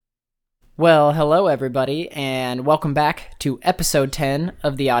Well, hello everybody, and welcome back to episode 10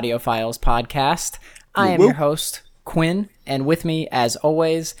 of the Audiophiles podcast. I am your host, Quinn, and with me, as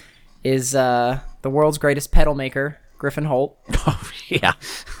always, is the world's greatest pedal maker, Griffin Holt. Oh, yeah.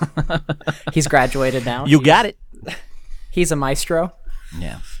 He's graduated now. You got it. He's a maestro.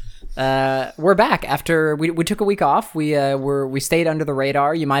 Yeah. We're back after we took a week off. We stayed under the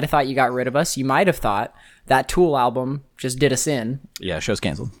radar. You might have thought you got rid of us. You might have thought that Tool album just did us in. Yeah, show's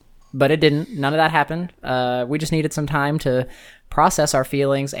canceled. But it didn't. None of that happened. We just needed some time to process our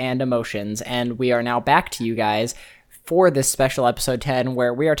feelings and emotions, and we are now back to you guys for this special episode 10,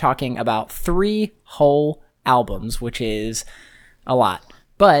 where we are talking about 3 whole albums, which is a lot.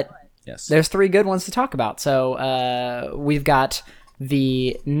 But Yes. there's 3 good ones to talk about. So we've got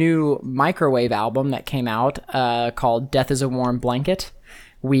the new Microwave album that came out called Death is a Warm Blanket.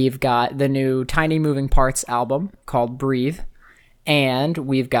 We've got the new Tiny Moving Parts album called Breathe. And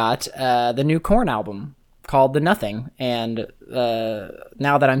we've got the new Korn album called The Nothing. And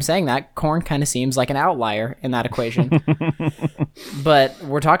now that I'm saying that, Korn kind of seems like an outlier in that equation. But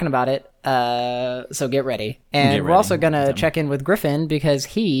we're talking about it, so get ready. And we're also going to check in with Griffin because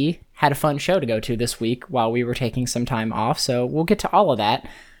he had a fun show to go to this week while we were taking some time off. So we'll get to all of that.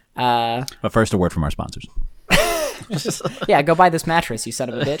 But first, a word from our sponsors. Yeah, go buy this mattress, you son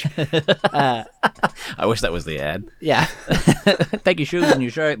of a bitch. I wish that was the ad. Yeah. Take your shoes and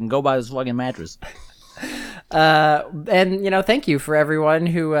your shirt and go buy this fucking mattress. And, thank you for everyone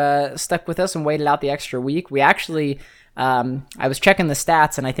who stuck with us and waited out the extra week. We actually, I was checking the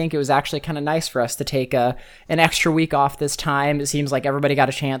stats, and I think it was actually kind of nice for us to take an extra week off this time. It seems like everybody got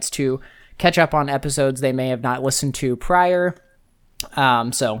a chance to catch up on episodes they may have not listened to prior.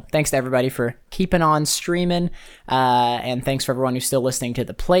 So thanks to everybody for keeping on streaming, and thanks for everyone who's still listening to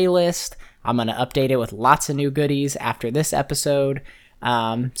the playlist. I'm going to update it with lots of new goodies after this episode.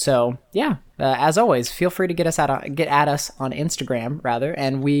 As always, feel free to get at us on Instagram, rather,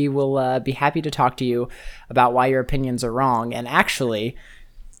 and we will be happy to talk to you about why your opinions are wrong. And actually,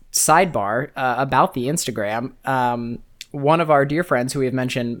 sidebar about the Instagram, one of our dear friends who we have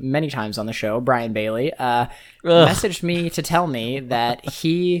mentioned many times on the show, Brian Bailey, messaged me to tell me that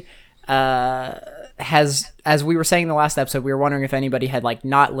he has, as we were saying in the last episode, we were wondering if anybody had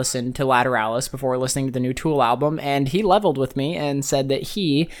not listened to Lateralis before listening to the new Tool album, and he leveled with me and said that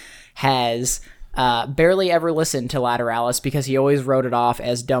he has barely ever listened to Lateralis because he always wrote it off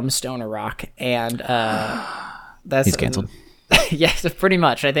as dumb stoner rock, and that's He's canceled. Yes, pretty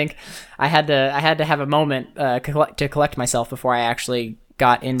much. I think I had to have a moment to collect myself before I actually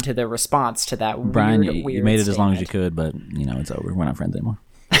got into the response to that. Brian, weird you made it as long as you could, but it's over. We're not friends anymore.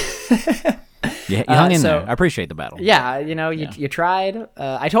 You hung in there. I appreciate the battle. Yeah, you tried.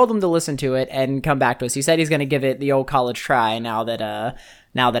 I told him to listen to it and come back to us. He said he's going to give it the old college try now that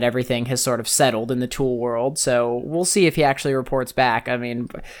everything has sort of settled in the Tool world. So we'll see if he actually reports back. I mean,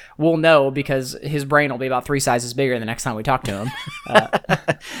 we'll know because his brain will be about 3 sizes bigger the next time we talk to him.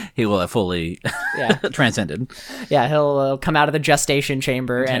 He will have fully transcended. Yeah, he'll come out of the gestation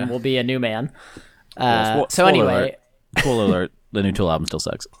chamber and will be a new man. Spoiler alert, the new Tool album still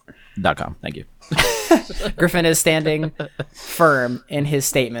sucks. .com. Thank you. Griffin is standing firm in his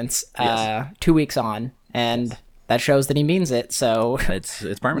statements 2 weeks on, and that shows that he means it. So it's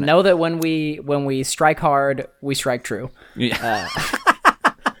permanent. Know that when we strike hard, we strike true. Yeah.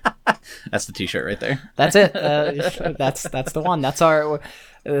 That's the T-shirt right there. That's it. That's the one.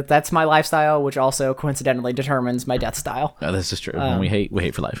 That's my lifestyle, which also coincidentally determines my death style. Oh, this is true. When we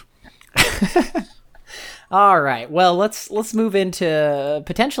hate for life. All right. Well, let's move into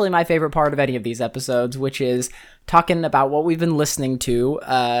potentially my favorite part of any of these episodes, which is talking about what we've been listening to.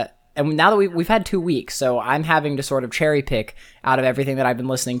 And now that we've had 2 weeks, so I'm having to sort of cherry pick out of everything that I've been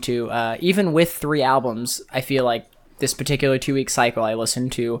listening to. Even with 3 albums, I feel like this particular 2-week cycle, I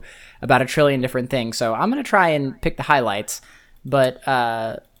listened to about a trillion different things. So I'm going to try and pick the highlights. But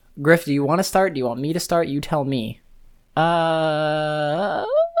Griff, do you want to start? Do you want me to start? You tell me. I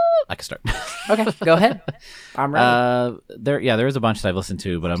can start. Okay, go ahead. I'm ready. There is a bunch that I've listened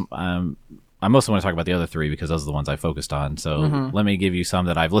to, but I mostly want to talk about the other 3 because those are the ones I focused on. So let me give you some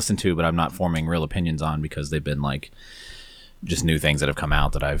that I've listened to, but I'm not forming real opinions on because they've been just new things that have come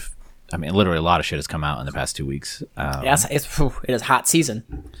out that literally a lot of shit has come out in the past 2 weeks. Yes, it is hot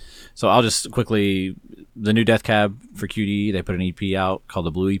season. So I'll just quickly, the new Death Cab for QD, they put an EP out called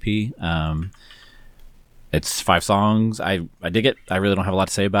the Blue EP. It's 5 songs. I dig it. I really don't have a lot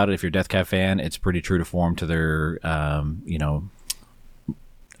to say about it. If you're a Death Cab fan, it's pretty true to form to their, I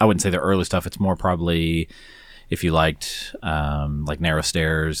wouldn't say their early stuff. It's more probably if you liked Narrow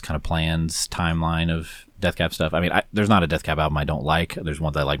Stairs, kind of Plans timeline of Death Cab stuff. I mean, there's not a Death Cab album I don't like. There's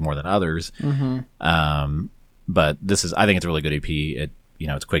ones I like more than others. But I think it's a really good EP.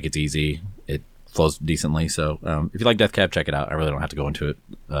 It's quick, it's easy, it flows decently. So if you like Death Cab, check it out. I really don't have to go into it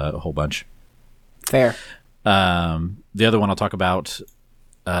a whole bunch. Fair. The other one I'll talk about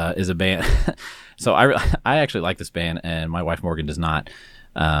is a band. So I actually like this band, and my wife Morgan does not.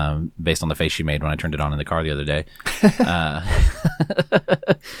 Based on the face she made when I turned it on in the car the other day.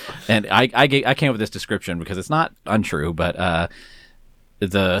 And I came up with this description because it's not untrue, but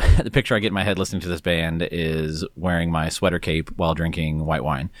the picture I get in my head listening to this band is wearing my sweater cape while drinking white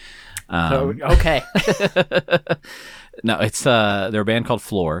wine. Okay. No, it's they're a band called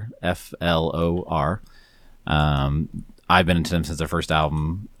Flor, Flor. I've been into them since their first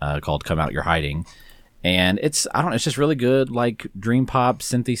album called Come Out You're Hiding. And it's just really good, like dream pop,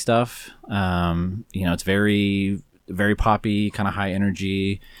 synthy stuff. It's very, very poppy, kind of high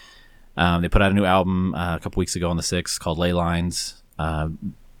energy. They put out a new album a couple weeks ago on the 6th called Ley Lines.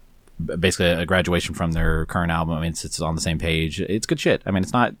 Basically a graduation from their current album. I mean, it's on the same page. It's good shit. I mean,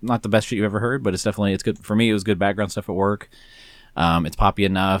 it's not the best shit you've ever heard, but it's good. For me, it was good background stuff at work. It's poppy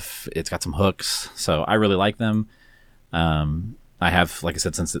enough. It's got some hooks. So I really like them. I have, like I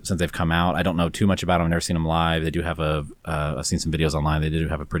said, since they've come out. I don't know too much about them. I've never seen them live. They do have I've seen some videos online. They do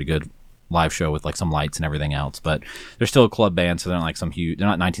have a pretty good live show with like some lights and everything else. But they're still a club band, so they're not like some huge. They're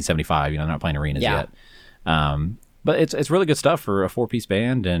not 1975. They're not playing arenas yet. But it's really good stuff for a 4-piece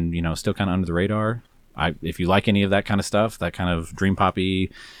band, and still kind of under the radar. If you like any of that kind of stuff, that kind of dream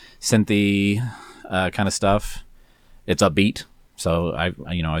poppy, synthy kind of stuff, it's upbeat. So I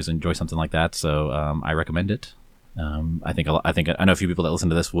always enjoy something like that. So I recommend it. I know a few people that listen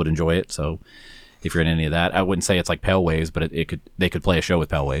to this would enjoy it. So if you're in any of that, I wouldn't say it's like Pale Waves, but they could play a show with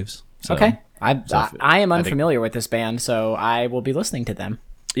Pale Waves. So, okay, I am unfamiliar with this band, so I will be listening to them.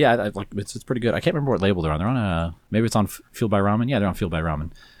 Yeah, it's pretty good. I can't remember what label they're on. They're on maybe it's on Fueled by Ramen. Yeah, they're on Fueled by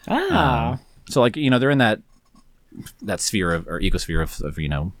Ramen. So they're in that sphere of, or ecosphere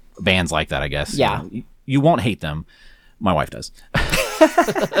of bands like that, I guess. Yeah, you won't hate them. My wife does.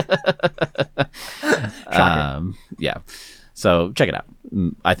 Yeah. So check it out.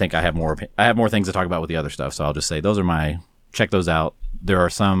 I think I have more things to talk about with the other stuff. So I'll just say check those out. There are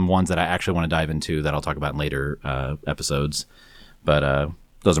some ones that I actually want to dive into that I'll talk about in later episodes. But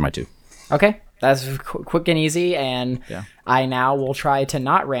those are my 2. Okay. That's quick and easy. And yeah. I now will try to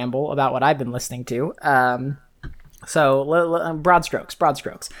not ramble about what I've been listening to. So broad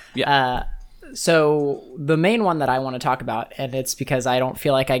strokes. Yeah. So the main one that I want to talk about, and it's because I don't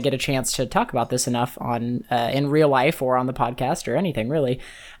feel like I get a chance to talk about this enough on in real life or on the podcast or anything really.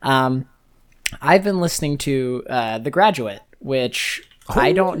 I've been listening to The Graduate, which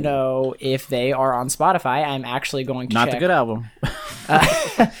I don't know if they are on Spotify. I'm actually going to check. Not the good album.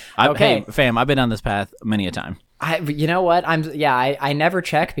 Okay. Hey, fam, I've been on this path many a time. You know what? I never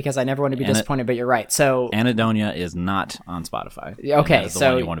check because I never want to be disappointed, but you're right. So Anadonia is not on Spotify. Okay, that is the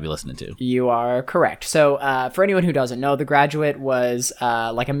one you want to be listening to. You are correct. So for anyone who doesn't know, The Graduate was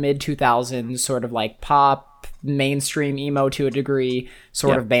like a mid-2000s sort of like pop, mainstream emo to a degree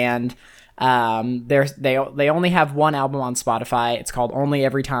sort of band. They only have one album on Spotify. It's called Only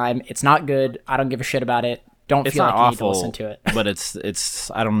Every Time. It's not good. I don't give a shit about it. Don't feel like you need to listen to it. But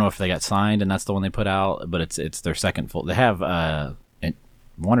it's I don't know if they got signed and that's the one they put out, but it's their second full. They have 1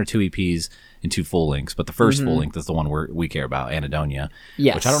 or 2 EPs and 2 full lengths, but the first full length is the one we care about, Anadonia.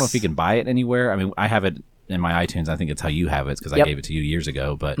 Yes. Which I don't know if you can buy it anywhere. I mean, I have it in my iTunes. I think it's how you have it because I gave it to you years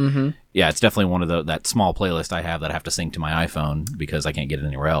ago. But yeah, it's definitely one of that small playlist I have that I have to sync to my iPhone because I can't get it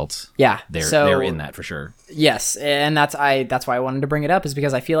anywhere else. Yeah, they're in that for sure. Yes, and that's why I wanted to bring it up is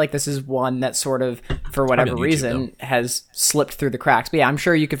because I feel like this is one that sort of, for whatever reason, has slipped through the cracks. But yeah, I'm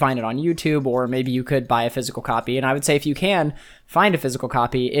sure you could find it on YouTube, or maybe you could buy a physical copy. And I would say if you can find a physical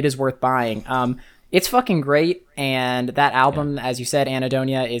copy, it is worth buying. It's fucking great, and that album, as you said,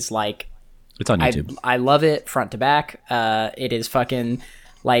 Anadonia, is like. It's on YouTube. I love it front to back. It is fucking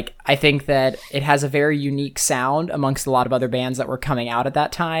like, I think that it has a very unique sound amongst a lot of other bands that were coming out at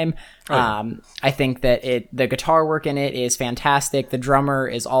that time. I think that the guitar work in it is fantastic. The drummer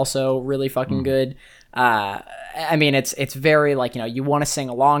is also really fucking good. I mean, it's very like, you want to sing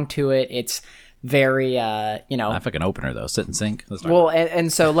along to it. It's very not fucking opener though, Sit and Sink. Well,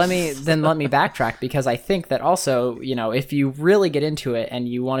 and so let me backtrack because I think that also, if you really get into it and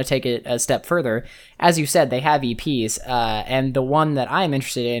you want to take it a step further, as you said, they have EPs, and the one that I'm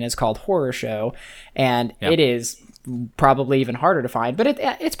interested in is called Horror Show, and it is probably even harder to find, but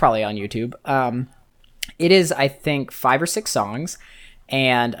it's probably on YouTube. It is, I think, 5 or 6 songs,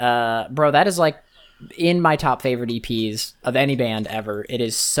 and bro, that is like in my top favorite EPs of any band ever. It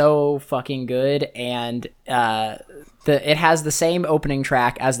is so fucking good, and it has the same opening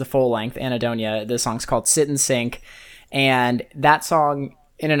track as the full length Anhedonia. The song's called Sit and Sink, and that song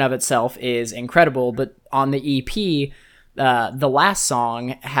in and of itself is incredible. But on the EP, the last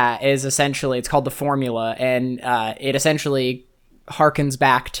song is essentially, it's called The Formula, and it essentially harkens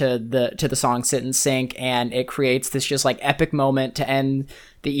back to the song Sit and Sink, and it creates this just like epic moment to end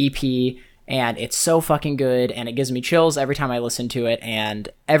the EP. And it's so fucking good, and it gives me chills every time I listen to it, and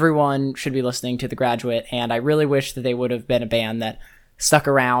everyone should be listening to The Graduate, and I really wish that they would have been a band that stuck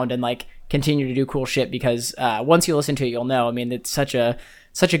around and like continue to do cool shit, because once you listen to it, you'll know. I mean, it's such a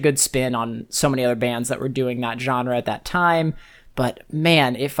good spin on so many other bands that were doing that genre at that time, but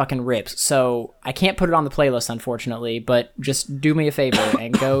man, it fucking rips. So I can't put it on the playlist, unfortunately, but just do me a favor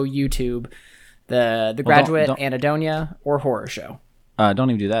and go YouTube the Graduate, don't. Anhedonia, or Horror Show.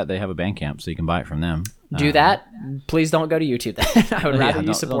 Don't even do that. They have a Bandcamp, so you can buy it from them. Do that. Please don't go to YouTube then. I would rather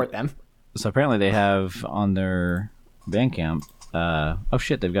you support them. So apparently they have on their Bandcamp. Oh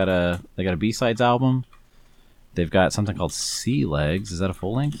shit! They got a B-sides album. They've got something called Sea Legs. Is that a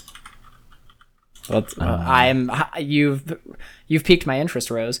full length? You've piqued my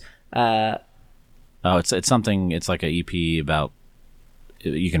interest, Rose. It's something. It's like an EP about.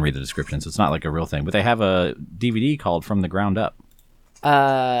 You can read the description, so it's not like a real thing. But they have a DVD called From the Ground Up.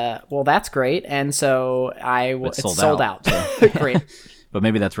 Well, that's great, and so it's sold out. So. Great. But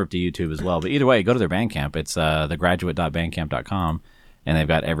maybe that's ripped to YouTube as well. But either way, go to their Bandcamp. It's thegraduate.bandcamp.com, and they've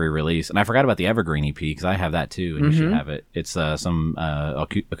got every release. And I forgot about the Evergreen EP, because I have that too, and you should have it. It's some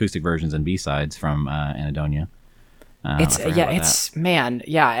acoustic versions and B-sides from Anhedonia. I'm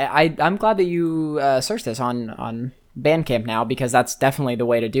glad that you searched this on Bandcamp now, because that's definitely the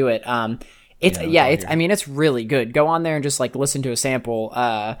way to do it. It's really good. Go on there and just like listen to a sample.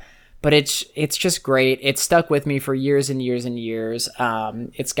 But it's just great. It's stuck with me for years and years and years.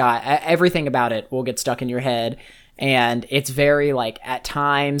 It's got everything about it will get stuck in your head, and it's very like, at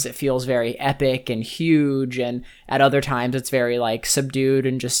times it feels very epic and huge, and at other times it's very like subdued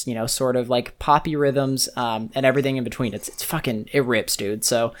and just, you know, sort of like poppy rhythms, and everything in between. It rips, dude.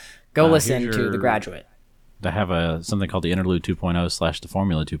 So go listen to The Graduate. They have something called the Interlude 2.0 / the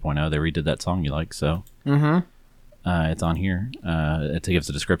Formula 2.0. They redid that song you like, so it's on here. It gives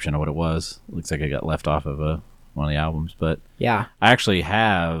a description of what it was. Looks like it got left off of one of the albums, but yeah, I actually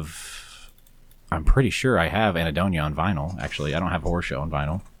have. I'm pretty sure I have Anhedonia on vinyl. Actually, I don't have Horror Show on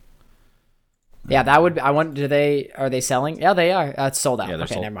vinyl. Yeah, that would. Are they selling? Yeah, they are. It's sold out. Yeah, they're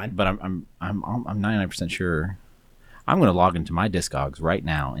okay, sold. Never mind. But I'm 99% sure. I'm going to log into my Discogs right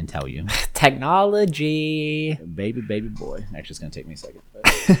now and tell you. Technology. Baby boy. Actually, it's going to take me a second.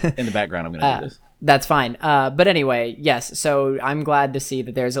 But in the background, I'm going to do this. That's fine. But anyway, yes. So I'm glad to see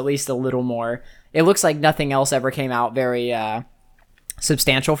that there's at least a little more. It looks like nothing else ever came out very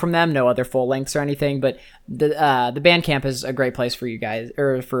substantial from them. No other full lengths or anything. But the Bandcamp is a great place for you guys,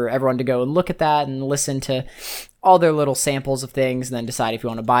 or for everyone to go and look at that and listen to all their little samples of things, and then decide if you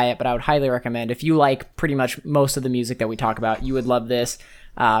want to buy it. But I would highly recommend, if you like pretty much most of the music that we talk about, you would love this.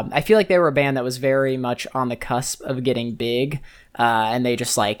 I feel like they were a band that was very much on the cusp of getting big, and they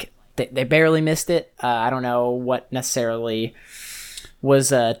just like they barely missed it. I don't know what necessarily was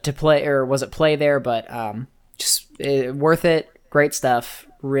to play, or was it play there, but worth it. Great stuff.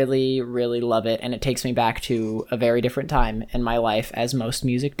 Really, really love it, and it takes me back to a very different time in my life, as most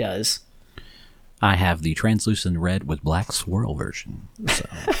music does. I have the translucent red with black swirl version, so.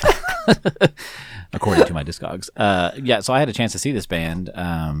 According to my Discogs. So I had a chance to see this band.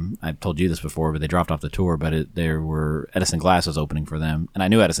 I've told you this before, but they dropped off the tour, but Edison Glass was opening for them, and I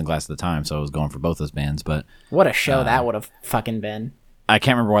knew Edison Glass at the time, so I was going for both those bands. But what a show that would have fucking been. I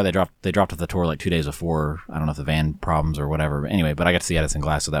can't remember why they dropped off the tour like 2 days before. I don't know if the van problems or whatever. But anyway, but I got to see Edison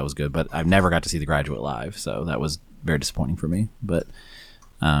Glass, so that was good. But I've never got to see The Graduate live, so that was very disappointing for me. But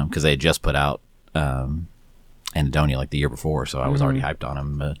because they had just put out Anhedonia like the year before, so I was already hyped on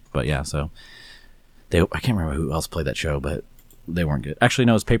them. But yeah, so I can't remember who else played that show, but they weren't good. Actually,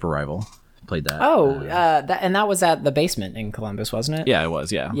 no, it was Paper Rival played that. That was at the Basement in Columbus, wasn't it? Yeah, it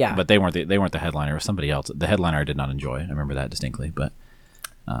was. Yeah, yeah. But they weren't the headliner. It was somebody else. The headliner I did not enjoy. I remember that distinctly. But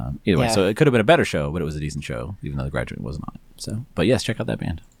either way, so it could have been a better show, but it was a decent show, even though The Graduate was not. So, but yes, check out that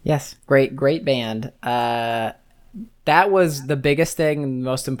band. Yes, great band. That was the biggest thing,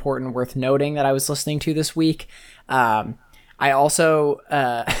 most important, worth noting that I was listening to this week. I also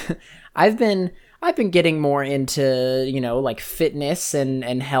I've been getting more into, like fitness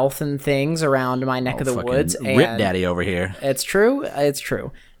and health and things around my neck of the woods. Rip Daddy over here. It's true.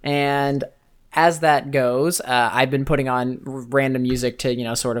 And as that goes, I've been putting on random music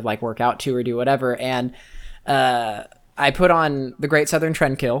to, sort of like work out to or do whatever. And I put on The Great Southern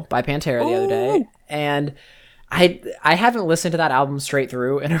Trendkill by Pantera the other day. And I haven't listened to that album straight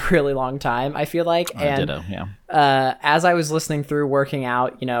through in a really long time, I feel like. And ditto, yeah. As I was listening through, working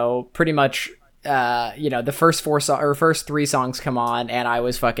out, pretty much, the first 3 songs come on, and I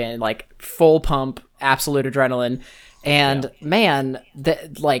was fucking like full pump, absolute adrenaline. And man,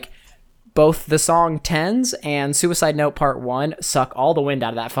 both the song Tens and Suicide Note Part 1 suck all the wind out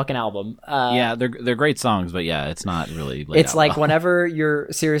of that fucking album. Yeah, they're great songs, but yeah, it's not really it's like well. Whenever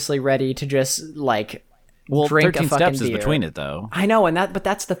you're seriously ready to just like drink 13 a fucking steps beer. is between it though. I know, but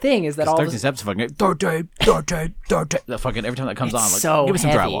that's the thing is that all 13 steps is fucking that fucking every time that comes on, like so give me some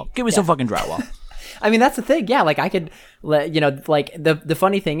heavy. drywall. Give me some fucking drywall. I mean, that's the thing. Yeah, like I could let like the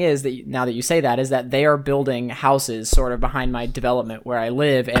funny thing is that now that you say that is that they are building houses sort of behind my development where I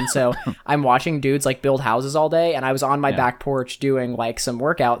live, and so I'm watching dudes like build houses all day, and I was on my back porch doing like some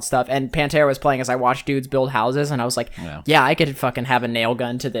workout stuff, and Pantera was playing as I watched dudes build houses, and I was like, yeah, I could fucking have a nail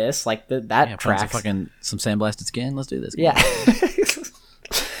gun to this, like that tracks. Some sandblasted skin. Let's do this. Yeah.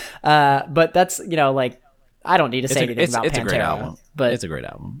 But that's like. I don't need to say anything about Pantera. It's a great album. But it's a great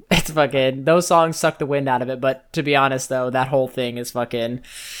album. It's fucking... Those songs suck the wind out of it, but to be honest, though, that whole thing is fucking...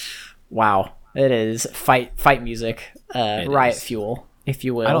 Wow. It is fight music. Riot fuel, if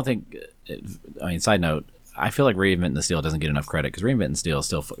you will. I don't think... side note, I feel like Reinventing the Steel doesn't get enough credit, because Reinventing the Steel is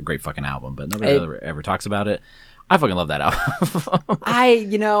still a great fucking album, but nobody ever talks about it. I fucking love that album.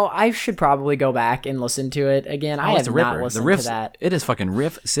 I should probably go back and listen to it again. I have not listened to that. It is fucking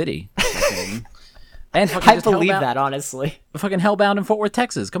Riff City. And I believe that, honestly. Fucking Hellbound in Fort Worth,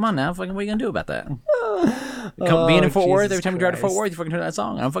 Texas. Come on now. Fucking what are you going to do about that? Being in Fort Worth, every time you drive to Fort Worth, you fucking hear that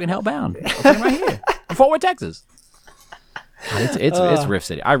song. I'm fucking Hellbound. I'm fucking right here. I'm Fort Worth, Texas. It's Riff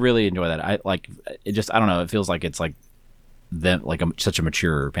City. I really enjoy that. I like it. Just I don't know. It feels like it's like them like such a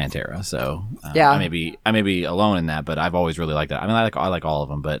mature Pantera. So I may be alone in that, but I've always really liked that. I mean, I like all of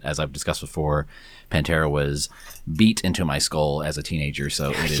them, but as I've discussed before, Pantera was beat into my skull as a teenager, so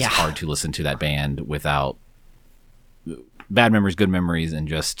it is hard to listen to that band without bad memories, good memories, and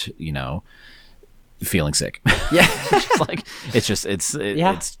just feeling sick. Yeah.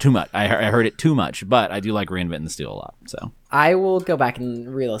 It's too much. I heard it too much, but I do like Reinventing the Steel a lot. So I will go back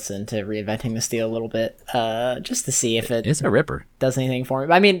and re-listen to Reinventing the Steel a little bit, just to see if it's a ripper does anything for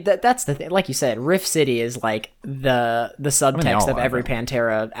me. I mean, that's the thing. Like you said, Riff City is like the subtext of every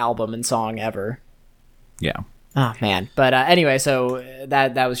Pantera album and song ever. Yeah. Oh man. But anyway, so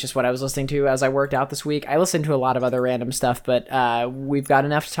that was just what I was listening to as I worked out this week. I listened to a lot of other random stuff, but we've got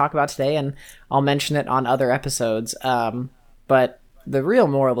enough to talk about today, and I'll mention it on other episodes. But the real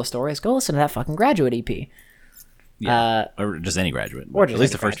moral of the story is go listen to that fucking Graduate EP. Yeah. Or just any Graduate. Or just at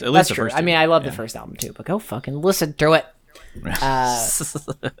least the first. That's true. I mean, I love the first album too, but go fucking listen to it.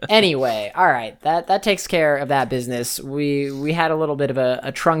 Anyway, all right, that takes care of that business. We had a little bit of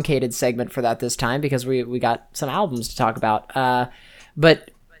a truncated segment for that this time because we got some albums to talk about.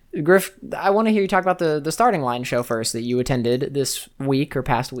 But Griff, I want to hear you talk about the starting line show first that you attended this week or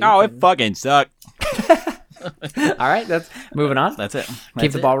past week. Oh, it fucking sucked. All right, that's moving on. That's it.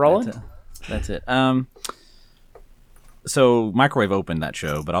 Keep the ball rolling. That's it. So Microwave opened that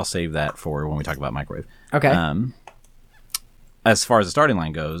show, but I'll save that for when we talk about Microwave. Okay. As far as the starting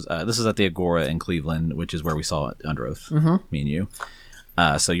line goes, this is at the Agora in Cleveland, which is where we saw Under Oath, me and you.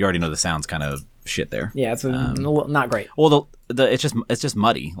 So you already know the sound's kind of shit there. Yeah, it's not great. Well, it's just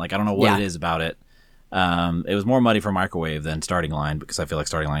muddy. Like I don't know what it is about it. It was more muddy for Microwave than Starting Line because I feel like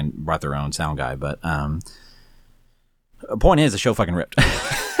Starting Line brought their own sound guy. But point is, the show fucking ripped.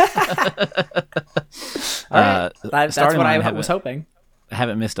 All right, that's what I was hoping.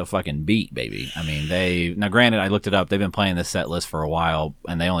 Haven't missed a fucking beat, baby. I mean, now granted, I looked it up. They've been playing this set list for a while,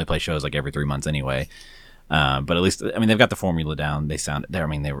 and they only play shows like every 3 months anyway. But at least, I mean, they've got the formula down. They sound there. I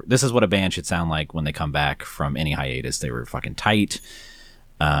mean, this is what a band should sound like when they come back from any hiatus. They were fucking tight.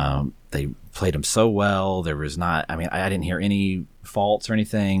 They played them so well. There was not, I mean, I didn't hear any faults or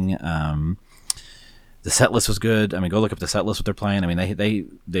anything. The set list was good. I mean, go look up the set list, what they're playing. I mean,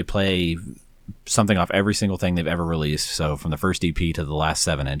 they play something off every single thing they've ever released. So from the first EP to the last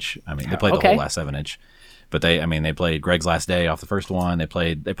 7-inch, I mean, they played the whole last 7-inch. But they played Greg's Last Day off the first one. They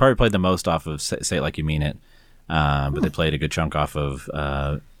probably played the most off of Say It Like You Mean It. But they played a good chunk off of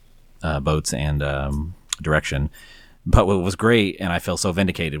Boats and Direction. But what was great, and I feel so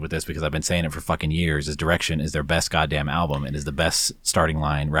vindicated with this because I've been saying it for fucking years, is Direction is their best goddamn album and is the best Starting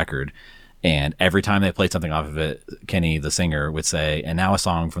Line record. And every time they played something off of it, Kenny, the singer, would say, "And now a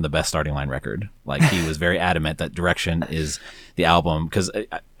song from the best Starting Line record." Like, he was very adamant that Direction is the album. Because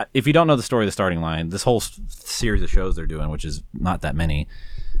if you don't know the story of the Starting Line, this whole series of shows they're doing, which is not that many,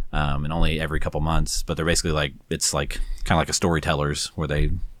 and only every couple months, but they're basically like, it's like kind of like a storytellers where they,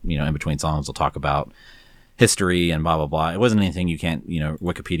 in between songs, will talk about history and blah, blah, blah. It wasn't anything you can't,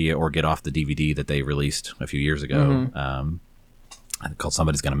 Wikipedia or get off the DVD that they released a few years ago, called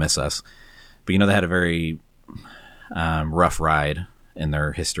Somebody's Gonna Miss Us. But, they had a very rough ride in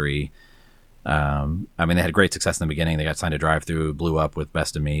their history. They had great success in the beginning. They got signed to Drive Thru, blew up with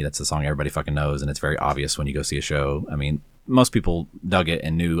Best of Me. That's the song everybody fucking knows, and it's very obvious when you go see a show. Most people dug it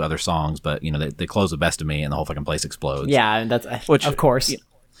and knew other songs, but, they close with Best of Me and the whole fucking place explodes. Yeah, that's, of course.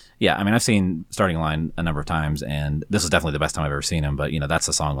 Yeah, I've seen Starting Line a number of times, and this is definitely the best time I've ever seen them, but, that's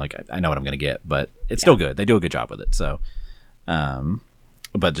the song, like, I know what I'm going to get, but it's still good. They do a good job with it, so.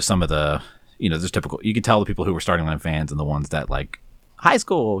 But just some of the, there's typical, you can tell the people who were Starting Line fans and the ones that, like, high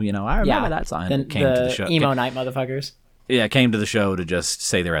school, I remember that song. Came to the show. Emo night motherfuckers. Yeah, came to the show to just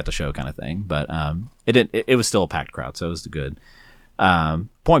say they're at the show kind of thing. But it was still a packed crowd, so it was good.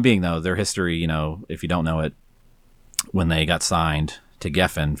 Point being, though, their history, if you don't know it, when they got signed to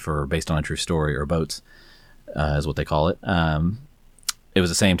Geffen for Based on a True Story, or Boats, is what they call it, it was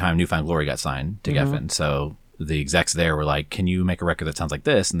the same time New Found Glory got signed to Geffen. So the execs there were like, "Can you make a record that sounds like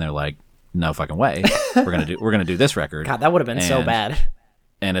this?" And they're like, "No fucking way. We're gonna do this record." God, that would have been so bad.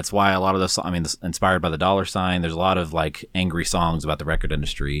 And it's why a lot of those, inspired by the $. There's a lot of like angry songs about the record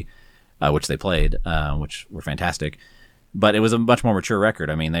industry, which they played, which were fantastic. But it was a much more mature record.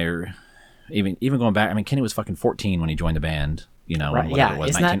 They're even going back. Kenny was fucking 14 when he joined the band. Right. Yeah, it was,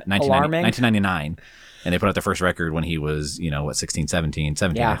 isn't that alarming? 1999, and they put out their first record when he was 17,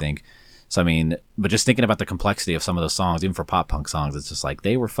 I think. So but just thinking about the complexity of some of those songs, even for pop punk songs, it's just like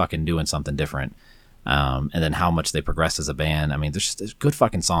they were fucking doing something different. And then how much they progressed as a band. There's good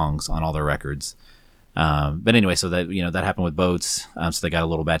fucking songs on all their records. But anyway, so that that happened with Boats. So they got a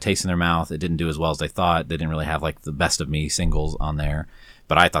little bad taste in their mouth. It didn't do as well as they thought. They didn't really have like the Best of Me singles on there.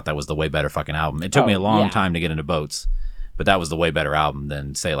 But I thought that was the way better fucking album. It took me a long time to get into Boats, but that was the way better album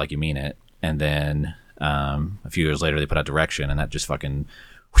than Say It Like You Mean It. And then a few years later, they put out Direction, and that just fucking.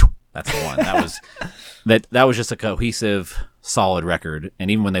 That's the one. That was just a cohesive, solid record.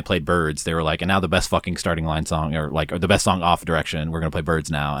 And even when they played Birds, they were like, "And now the best fucking Starting Line song, or the best song off Direction, we're gonna play Birds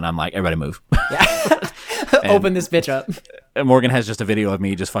now." And I'm like, "Everybody move!" Yeah. Open this bitch up. And Morgan has just a video of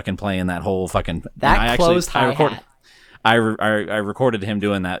me just fucking playing that whole fucking closed hi-hat. I recorded him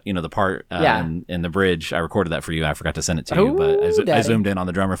doing that, the part in the bridge. I recorded that for you. I forgot to send it to you, but I zoomed in on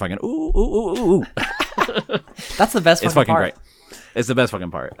the drummer fucking ooh ooh ooh ooh. That's the best. It's fucking part. Great. It's the best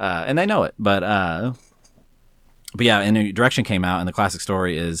fucking part, and they know it. But yeah, and Direction came out, and the classic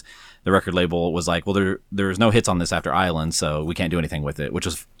story is the record label was like, "Well, there's no hits on this after Island, so we can't do anything with it," which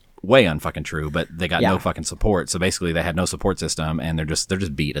was way unfucking true. But they got no fucking support, so basically they had no support system, and they're just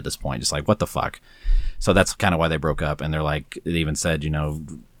beat at this point, just like what the fuck. So that's kind of why they broke up, and they're like, they even said,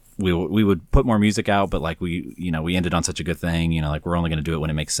 we would put more music out, but like we ended on such a good thing, like we're only going to do it when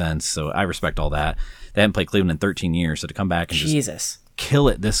it makes sense. So I respect all that. They hadn't played Cleveland in 13 years, so to come back and just kill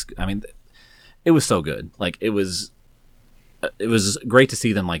it, it was so good. Like it was great to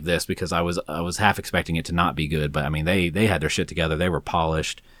see them like this, because I was half expecting it to not be good, but they had their shit together. They were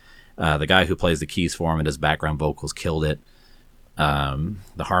polished. The guy who plays the keys for him and his background vocals killed it.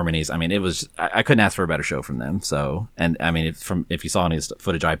 The harmonies, it was, I couldn't ask for a better show from them. So, and if you saw any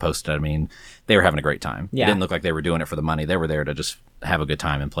footage I posted, they were having a great time. Yeah. It didn't look like they were doing it for the money. They were there to just have a good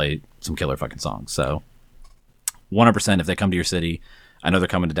time and play some killer fucking songs. So 100%, if they come to your city, I know they're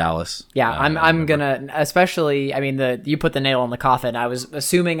coming to Dallas. Yeah, I'm gonna, especially, you put the nail in the coffin. I was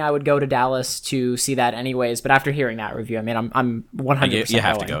assuming I would go to Dallas to see that anyways, but after hearing that review, I'm 100% You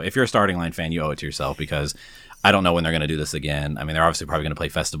have to go. If you're a Starting Line fan, you owe it to yourself, because I don't know when they're going to do this again. They're obviously probably going to play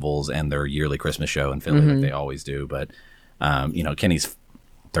festivals and their yearly Christmas show in Philly like they always do. But, Kenny's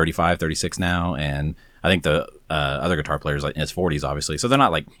 35, 36 now, and I think the other guitar player's like in his 40s, obviously. So they're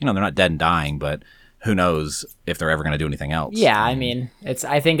not like, they're not dead and dying, but who knows if they're ever going to do anything else. Yeah,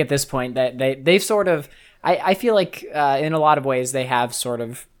 I think at this point that they've sort of, I feel like in a lot of ways they have sort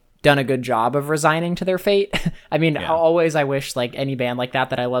of done a good job of resigning to their fate. Always I wish like any band like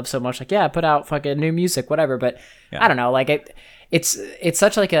that I love so much, like, yeah, put out fucking new music, whatever. But I don't know, like it's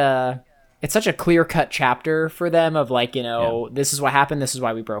such like it's such a clear cut chapter for them of like, this is what happened, this is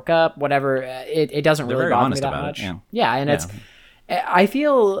why we broke up, whatever. It doesn't really bother me that much. It's, I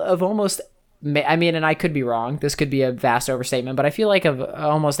feel of almost, and I could be wrong, this could be a vast overstatement, but I feel like of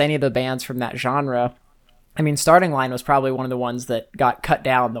almost any of the bands from that genre, I mean, Starting Line was probably one of the ones that got cut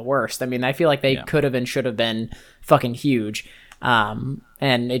down the worst. I mean, I feel like they could have and should have been fucking huge. And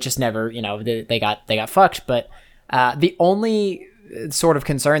it just never, they got fucked. But the only sort of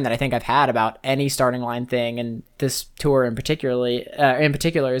concern that I think I've had about any Starting Line thing, and this tour in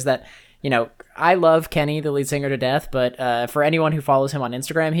particular, is that, I love Kenny, the lead singer, to death, but for anyone who follows him on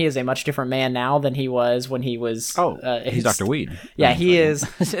Instagram, he is a much different man now than he was when he was. He's Dr. Weed. Yeah, he is.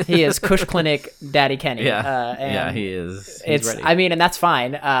 He is Kush Clinic Daddy Kenny. Yeah, he is. He's ready. I mean, and that's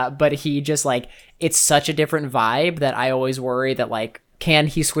fine. But he just it's such a different vibe that I always worry that can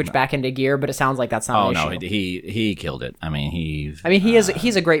he switch back into gear? But it sounds like that's not an issue. Oh no, he killed it. I mean,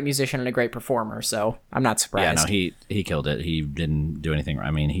 he's a great musician and a great performer, so I'm not surprised. Yeah, no, he killed it. He didn't do anything.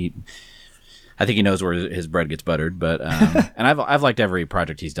 I mean, I think he knows where his bread gets buttered. But and I've liked every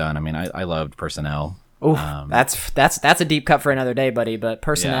project he's done. I mean, I loved Personnel. Ooh, that's a deep cut for another day, buddy. But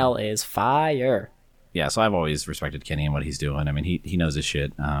Personnel is fire. Yeah, so I've always respected Kenny and what he's doing. I mean, he knows his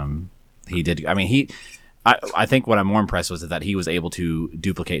shit. He did. I mean, I think what I'm more impressed with is that he was able to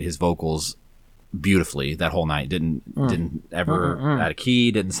duplicate his vocals beautifully that whole night. Didn't ever out of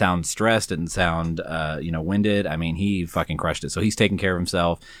key, didn't sound stressed, didn't sound winded. I mean, he fucking crushed it. So he's taking care of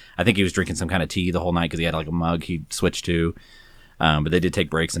himself. I think he was drinking some kind of tea the whole night because he had a mug he switched to. But they did take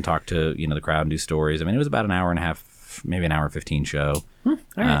breaks and talk to the crowd and do stories. I mean, it was about an hour and a half, maybe an hour and 15 show. All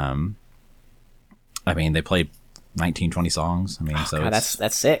right. I mean, they played 19, 20 songs. I mean, God,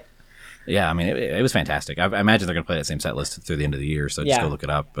 that's sick. Yeah, I mean, it was fantastic. I imagine they're going to play that same set list through the end of the year, so just go look it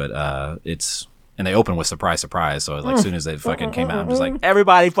up. But and they open with surprise, surprise. So as soon as they fucking came out, I'm just like,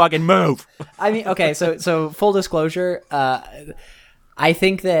 everybody fucking move. I mean, okay, so full disclosure, I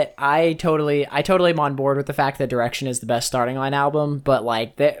think that I totally am on board with the fact that Direction is the best Starting Line album, but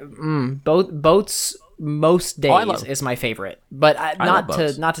Boats most days is my favorite, but not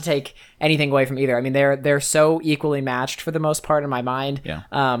to take anything away from either. I mean, they're so equally matched for the most part in my mind. Yeah.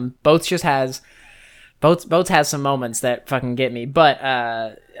 Boats has some moments that fucking get me, but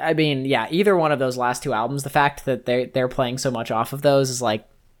I mean, yeah, either one of those last two albums, the fact that they're playing so much off of those is my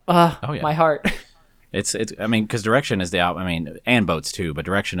heart. It's I mean, because Direction is the album. I mean, and Boats too, but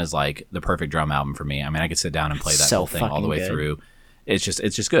Direction is the perfect drum album for me. I mean, I could sit down and play that whole thing all the way through. It's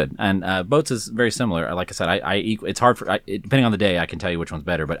just good, and Boats is very similar. Like I said, it's hard depending on the day. I can tell you which one's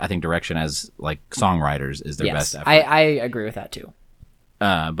better, but I think Direction as songwriters is their best effort. I agree with that too.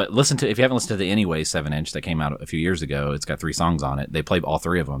 But if you haven't listened to the Anyway 7-inch that came out a few years ago, it's got 3 songs on it. They played all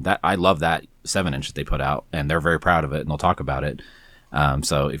 3 of them. I love that 7-inch that they put out, and they're very proud of it, and they'll talk about it.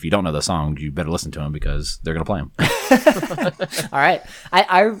 So if you don't know the song, you better listen to them because they're going to play them. All right.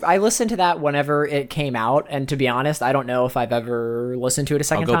 I listened to that whenever it came out, and to be honest, I don't know if I've ever listened to it a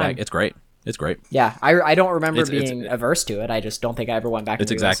second time. Go back. It's great. It's great. Yeah, I don't remember being averse to it. I just don't think I ever went back.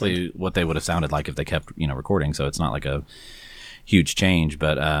 It's exactly what they would have sounded like if they kept recording. So it's not like a huge change.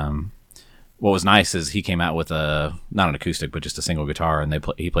 But what was nice is he came out with not an acoustic, but just a single guitar, and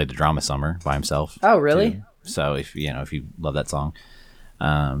he played the Drama Summer by himself. Oh, really? Too. So if you love that song.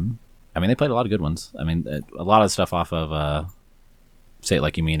 I mean, they played a lot of good ones. I mean, a lot of stuff off of Say It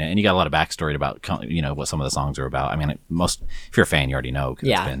Like You Mean It, and you got a lot of backstory about what some of the songs are about. I mean, if you're a fan, you already know.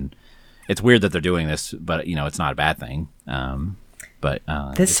 Yeah. It's weird that they're doing this, but it's not a bad thing. But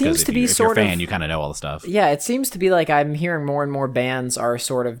this seems to be if you're a fan, you kind of know all the stuff. Yeah, it seems to be like I'm hearing more and more bands are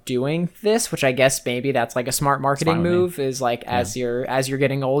sort of doing this, which I guess maybe that's a smart marketing move. Is as you're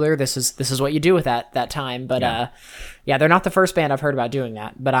getting older, this is what you do with that time. But yeah, they're not the first band I've heard about doing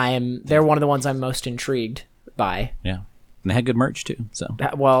that. But they're one of the ones I'm most intrigued by. Yeah, and they had good merch too. So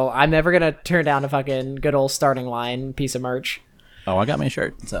well, I'm never gonna turn down a fucking good old Starting Line piece of merch. Oh, I got my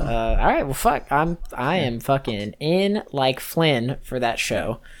shirt. So. All right, well, fuck. I am fucking in like Flynn for that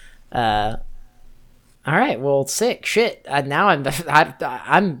show. All right, well, sick shit. Now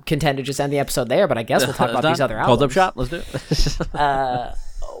I'm content to just end the episode there, but I guess we'll talk about these other albums. Hold up shop. Let's do it.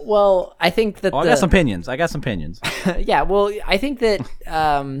 Well, I think that I got some opinions. Yeah, well, I think that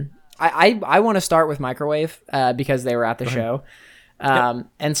I want to start with Microwave because they were at the show,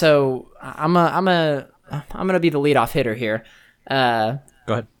 and so I'm gonna be the leadoff hitter here. Go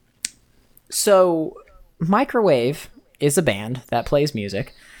ahead. So, Microwave is a band that plays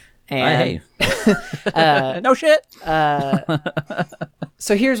music, and no shit.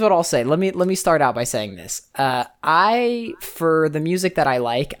 So here's what I'll say. Let me start out by saying this. For the music that I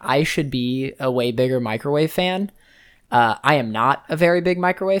like, I should be a way bigger Microwave fan. I am not a very big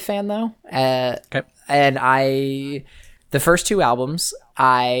Microwave fan though. Okay. And the first 2 albums,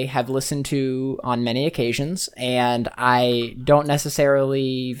 I have listened to on many occasions, and I don't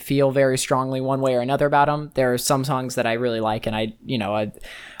necessarily feel very strongly one way or another about them. There are some songs that I really like, and I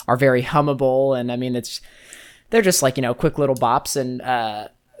are very hummable, and I mean, they're just like, quick little bops. And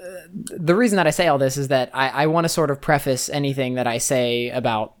the reason that I say all this is that I want to sort of preface anything that I say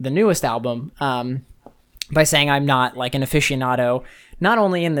about the newest album by saying I'm not like an aficionado, not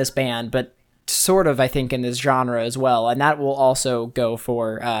only in this band, but sort of, I think, in this genre as well. And that will also go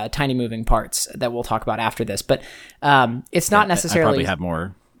for Tiny Moving Parts that we'll talk about after this. But it's not necessarily... I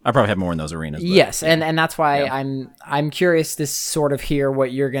probably have more in those arenas. But, yes, and that's why I'm curious to sort of hear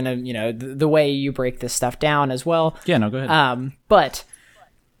what you're going to, the way you break this stuff down as well. Yeah, no, go ahead. But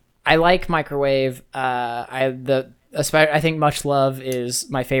I like Microwave. I think Much Love is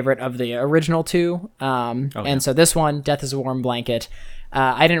my favorite of the original two. And so this one, Death is a Warm Blanket,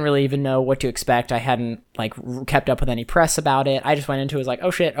 I didn't really even know what to expect. I hadn't like kept up with any press about it. I just went into it, was like,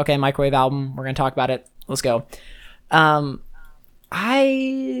 oh shit, okay, Microwave album, we're gonna talk about it, let's go. Brother,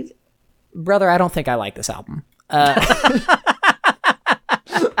 I don't think I like this album.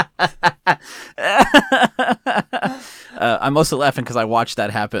 I'm mostly laughing because I watched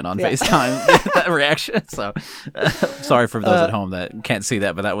that happen on FaceTime, that reaction. So sorry for those at home that can't see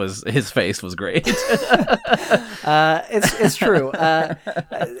that, but his face was great. It's true.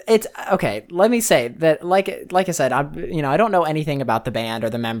 It's okay. Let me say that, like I said, I don't know anything about the band or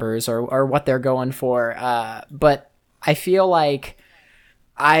the members or what they're going for. But I feel like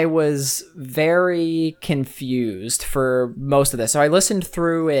I was very confused for most of this. So I listened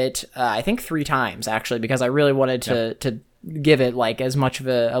through it, I think 3 times actually, because I really wanted to give it like as much of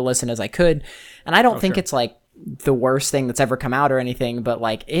a listen as I could. And I don't think it's like the worst thing that's ever come out or anything, but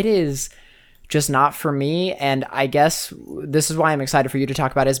like it is just not for me. And I guess this is why I'm excited for you to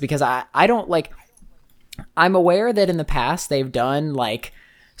talk about it, is because I don't like, I'm aware that in the past they've done like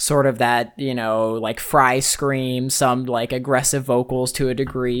sort of that, like Fry scream, some like aggressive vocals to a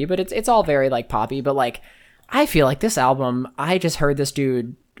degree, but it's all very like poppy. But like, I feel like this album, I just heard this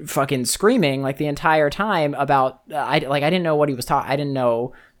dude fucking screaming like the entire time about, I didn't know what he was talking. I didn't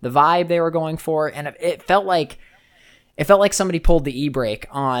know the vibe they were going for. And it felt like somebody pulled the e-brake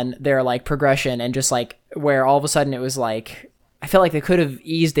on their like progression, and just like where all of a sudden it was like, I felt like they could have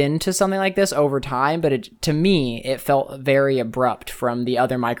eased into something like this over time, but to me, it felt very abrupt from the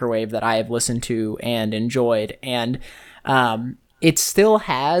other Microwave that I have listened to and enjoyed. And it still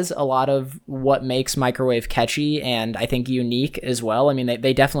has a lot of what makes Microwave catchy and I think unique as well. I mean,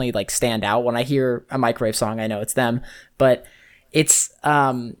 they definitely like stand out. When I hear a Microwave song, I know it's them. But it's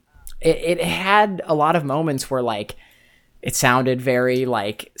it had a lot of moments where like it sounded very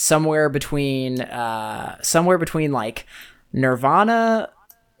like somewhere between like Nirvana,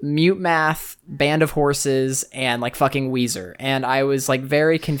 Mute Math, Band of Horses, and like fucking Weezer. And I was like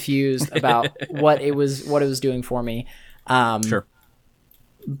very confused about what it was doing for me. Sure.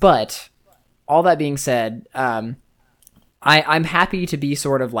 But all that being said, I'm happy to be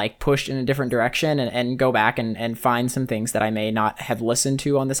sort of like pushed in a different direction and go back and find some things that I may not have listened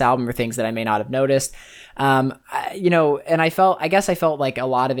to on this album, or things that I may not have noticed. And I felt like a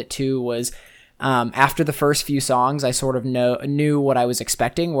lot of it too was, after the first few songs, I sort of knew what I was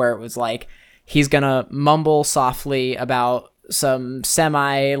expecting, where it was like, he's gonna mumble softly about some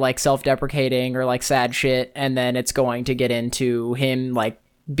semi like self-deprecating or like sad shit, and then it's going to get into him like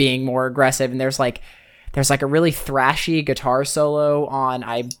being more aggressive. And there's like a really thrashy guitar solo on,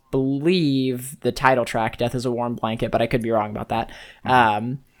 I believe, the title track, Death is a Warm Blanket, but I could be wrong about that.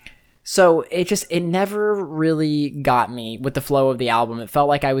 So it never really got me with the flow of the album. It felt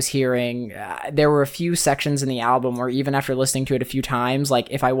like I was hearing, there were a few sections in the album where even after listening to it a few times, like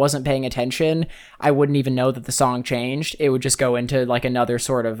if I wasn't paying attention, I wouldn't even know that the song changed. It would just go into like another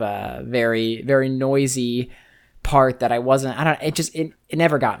sort of very, very noisy part that it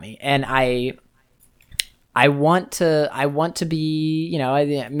never got me. And I want to be,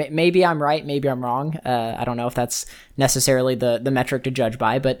 maybe I'm right, maybe I'm wrong. I don't know if that's necessarily the metric to judge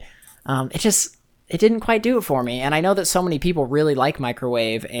by, but it didn't quite do it for me. And I know that so many people really like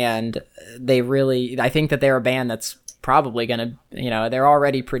Microwave, and I think that they're a band that's probably going to, they're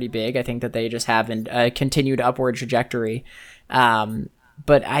already pretty big. I think that they just have a continued upward trajectory.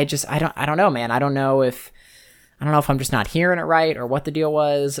 But I don't know, man. I don't know if I'm just not hearing it right or what the deal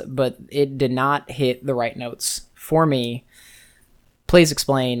was, but it did not hit the right notes for me. Please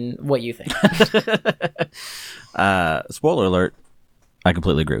explain what you think. Spoiler alert. I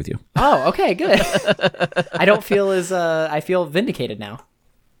completely agree with you. Oh, okay, good. I don't feel I feel vindicated now.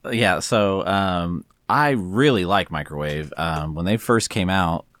 Yeah, so I really like Microwave. When they first came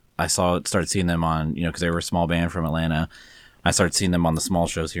out, I started seeing them on, because they were a small band from Atlanta, I started seeing them on the small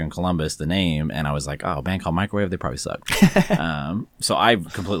shows here in Columbus, the name, and I was like, oh, a band called Microwave, they probably suck. So I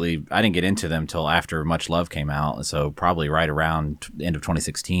didn't get into them till after Much Love came out, so probably right around the end of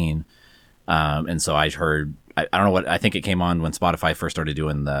 2016. And so I heard, I don't know what, I think it came on when Spotify first started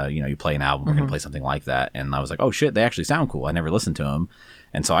doing the, you play an album, we're going to play something like that. And I was like, oh shit, they actually sound cool. I never listened to them.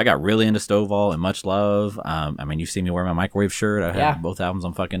 And so I got really into Stovall and Much Love. I mean, you've seen me wear my Microwave shirt. I have both albums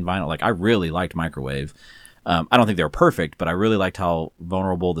on fucking vinyl. Like, I really liked Microwave. I don't think they were perfect, but I really liked how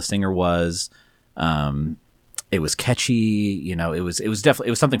vulnerable the singer was. It was catchy, it was definitely,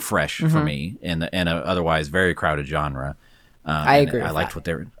 it was something fresh for me in a otherwise very crowded genre. I agree. I liked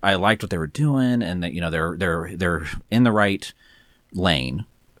what they were doing, and that they're in the right lane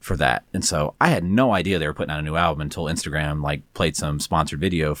for that. And so I had no idea they were putting out a new album until Instagram played some sponsored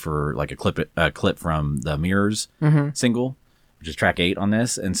video for a clip from the Mirrors single, which is track 8 on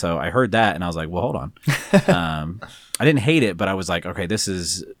this. And so I heard that and I was like, well, hold on. I didn't hate it, but I was like, okay,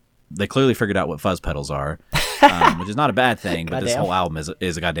 they clearly figured out what fuzz pedals are, which is not a bad thing, but this whole album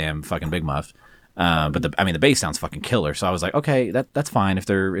is a goddamn fucking big muff. But the bass sounds fucking killer. So I was like, okay, that's fine if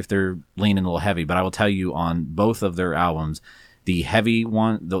they're leaning a little heavy, but I will tell you on both of their albums, the heavy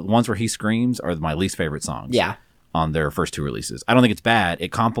one, the ones where he screams are my least favorite songs. Yeah. On their first 2 releases. I don't think it's bad.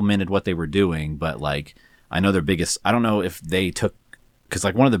 It complemented what they were doing, but I know their biggest, I don't know if they took, because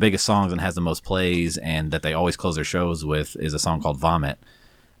one of the biggest songs and has the most plays and that they always close their shows with is a song called Vomit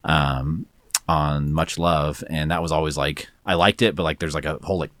on Much Love. And that was always I liked it, but there's a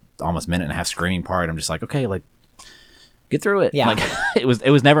whole almost minute and a half screaming part. I'm just okay, get through it. Yeah. It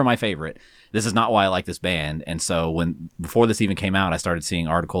was never my favorite. This is not why I like this band. And so before this even came out, I started seeing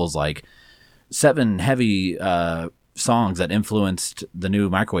articles 7 heavy songs that influenced the new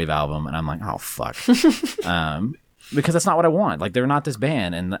Microwave album, and I'm like, oh fuck. Because that's not what I want. They're not this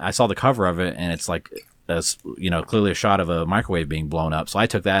band. And I saw the cover of it, and it's clearly a shot of a microwave being blown up. So I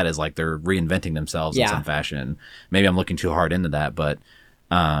took that as they're reinventing themselves in some fashion. Maybe I'm looking too hard into that, but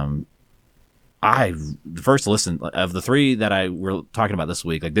the first listen of the 3 that I were talking about this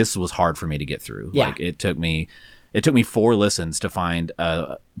week, this was hard for me to get through. Yeah. It took me 4 listens to find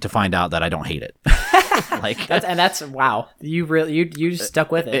out that I don't hate it. that's wow. You really you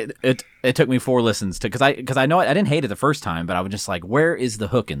stuck with it. It took me 4 listens because I know I didn't hate it the first time, but I was just where is the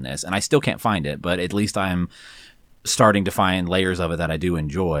hook in this? And I still can't find it, but at least I'm starting to find layers of it that I do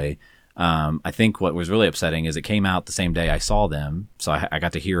enjoy. I think what was really upsetting is it came out the same day I saw them, so I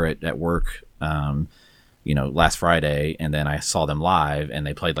got to hear it at work. Last Friday, and then I saw them live, and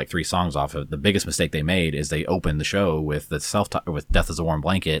they played 3 songs off of. The biggest mistake they made is they opened the show with with "Death Is a Warm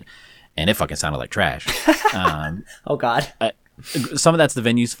Blanket," and it fucking sounded like trash. Oh God. Some of that's the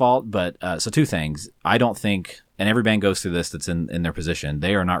venue's fault, but so 2 things. I don't think, and every band goes through this that's in their position.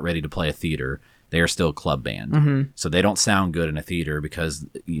 They are not ready to play a theater. They are still a club band, so they don't sound good in a theater because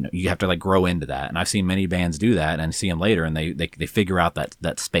you have to grow into that. And I've seen many bands do that, and see them later, and they figure out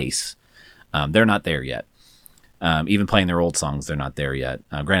that space. They're not there yet. Even playing their old songs, they're not there yet.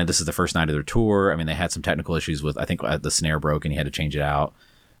 Granted, this is the first night of their tour. I mean, they had some technical issues with, I think the snare broke and he had to change it out.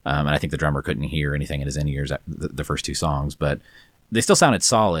 And I think the drummer couldn't hear anything in his in-ears at the first 2 songs, but they still sounded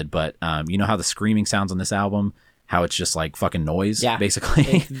solid. But you know how the screaming sounds on this album? How it's just fucking noise,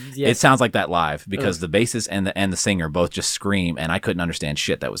 basically. It sounds like that live because the bassist and the singer both just scream, and I couldn't understand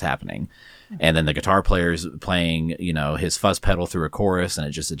shit that was happening. And then the guitar player's playing, his fuzz pedal through a chorus, and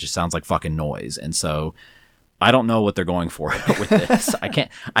it just sounds like fucking noise. And so I don't know what they're going for with this. I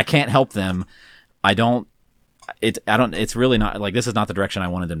can't help them. It's really not this is not the direction I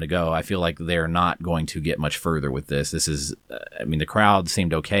wanted them to go. I feel like they're not going to get much further with this. This is, the crowd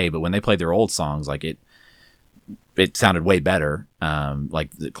seemed okay, but when they played their old songs, it sounded way better.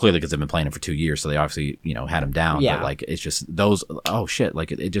 Clearly because they've been playing it for 2 years, so they obviously, had them down. Yeah. But it's just those, oh shit,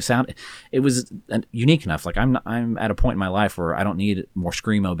 it just sounded, it was unique enough. I'm at a point in my life where I don't need more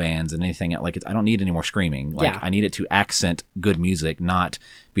screamo bands and anything. I don't need any more screaming. I need it to accent good music, not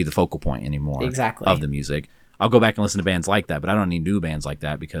be the focal point anymore. Exactly. Of the music. I'll go back and listen to bands like that, but I don't need new bands like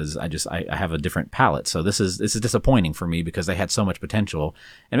that because I have a different palette. So this is disappointing for me because they had so much potential,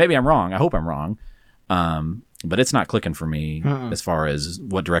 and maybe I'm wrong. I hope I'm wrong. But it's not clicking for me as far as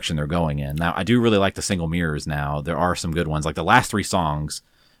what direction they're going in. Now, I do really like the single Mirrors now. There are some good ones. The last 3 songs,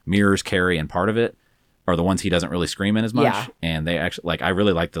 Mirrors, Carry, and Part of It, are the ones he doesn't really scream in as much. Yeah. And they actually, I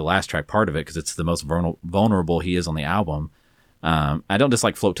really like the last track, Part of It, because it's the most vulnerable he is on the album. I don't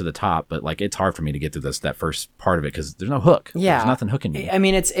dislike Float to the Top, but it's hard for me to get through that first part of it because there's no hook. Yeah. There's nothing hooking me. I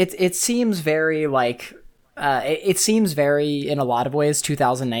mean, it seems very it seems very, in a lot of ways,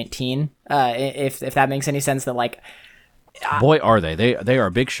 2019. If that makes any sense, that Boy, are they! They are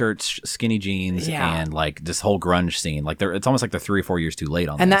big shirts, skinny jeans, Yeah. and like this whole grunge scene. Like it's almost like they're 3 or 4 years too late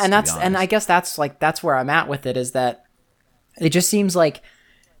on And this. that, and to be that's and honest. I guess that's where I'm at with it, is that it just seems like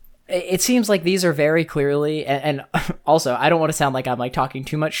it seems like these are very clearly, and also I don't want to sound like I'm like talking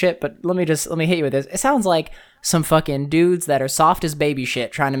too much shit, but let me hit you with this. It sounds like some fucking dudes that are soft as baby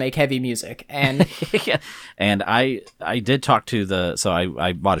shit trying to make heavy music. And Yeah. And I did talk to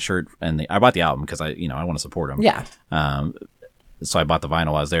I bought a shirt and I bought the album because I want to support them. yeah, So I bought the vinyl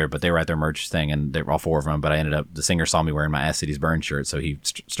while I was there, but they were at their merch thing, and they were all 4 of them. But I ended up, the singer saw me wearing my Ass Cities Burn shirt, so he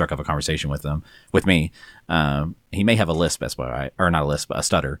struck up a conversation with me. He may have a lisp, that's why or not a lisp, but a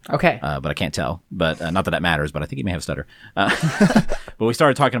stutter. okay, But I can't tell. But not that matters. But I think he may have a stutter. But we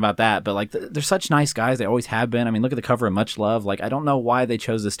started talking about that. But like, they're such nice guys. They always have been. I mean, look at the cover of Much Love. Like, I don't know why they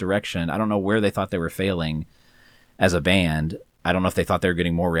chose this direction. I don't know where they thought they were failing as a band. I don't know if they thought they were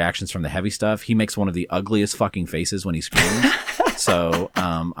getting more reactions from the heavy stuff. He makes one of the ugliest fucking faces when he screams. So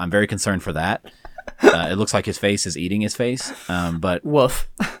I'm very concerned for that. It looks like his face is eating his face. But woof.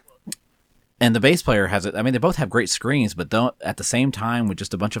 and the bass player has it. I mean, they both have great screams, but don't at the same time with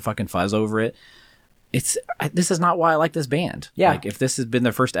just a bunch of fucking fuzz over it. This is not why I like this band. Yeah. Like, if this had been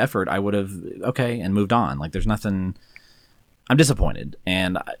their first effort, I would have and moved on. Like, there's nothing. I'm disappointed,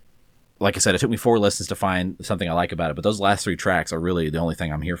 and like I said, it took me 4 listens to find something I like about it. But those last 3 tracks are really the only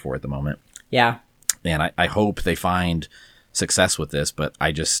thing I'm here for at the moment. Yeah, And I hope they find success with this. But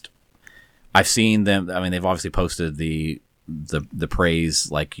I've seen them. I mean, they've obviously posted the praise,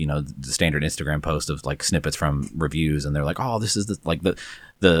 like, the standard Instagram post of like snippets from reviews, and they're like, oh, this is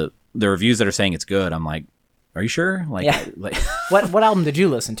the reviews that are saying it's good. I'm like, are you sure? Like, Yeah. like what album did you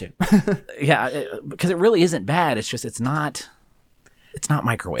listen to? yeah, because it really isn't bad. It's just it's not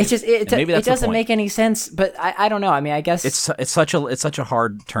microwave. It's just And maybe it that's the doesn't point. make any sense. But I don't know. I mean, I guess It's such a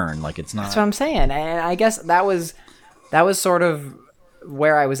hard turn. Like, it's not. that's what I'm saying, and I guess that was sort of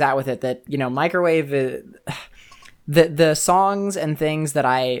where I was at with it. That microwave, the songs and things that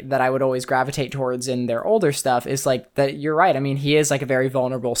I would always gravitate towards in their older stuff is like that. You're right. I mean, he is like a very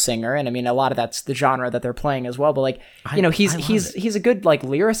vulnerable singer, and I mean, a lot of that's the genre that they're playing as well. But like, he's a good like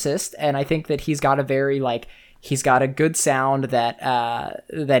lyricist, and I think that he's got a very like. He's got a good sound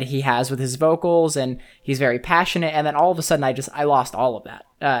that he has with his vocals, and he's very passionate. And then all of a sudden, I lost all of that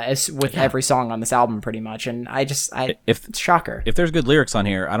with every song on this album, pretty much. And it's shocker. If there's good lyrics on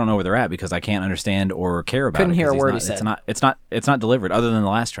here, I don't know where they're at because I can't understand or care about Couldn't it. hear a 'Cause word he's he not- said. It's not delivered other than the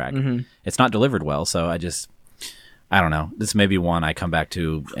last track. Mm-hmm. It's not delivered well. So I don't know. This may be one I come back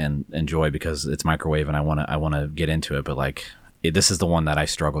to and enjoy because it's microwave and I want to get into it. But like, this is the one that I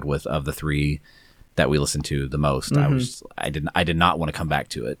struggled with of the 3 that we listened to the most. I did not want to come back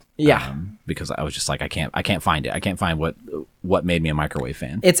to it. Yeah. Because I was just like, I can't find it. I can't find what made me a microwave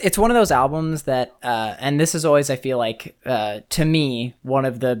fan. It's one of those albums that, and this is always, I feel like, to me, one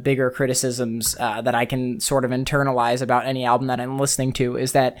of the bigger criticisms that I can sort of internalize about any album that I'm listening to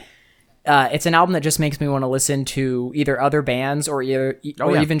is that it's an album that just makes me want to listen to either other bands or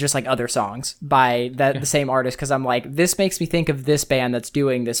even just like other songs by the same artist, because I'm like, this makes me think of this band that's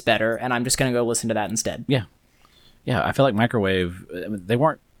doing this better, and I'm just gonna go listen to that instead. Yeah. I feel like microwave. I mean, they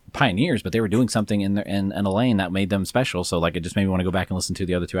weren't pioneers, but they were doing something in a lane that made them special. So like, it just made me want to go back and listen to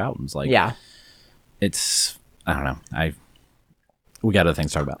the other 2 albums. Like, Yeah, it's I don't know. We got other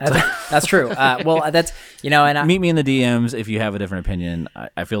things to talk about. that's true. Well, that's and Meet me in the DMs if you have a different opinion.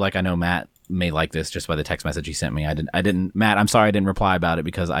 I feel like I know Matt may like this just by the text message he sent me. I didn't. Matt, I'm sorry I didn't reply about it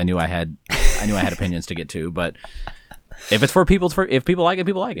because I knew I had opinions to get to. But if it's if people like it,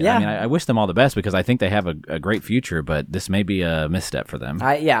 people like it. Yeah. I mean, I wish them all the best because I think they have a great future. But this may be a misstep for them.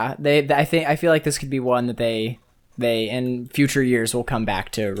 I feel like this could be one that they in future years will come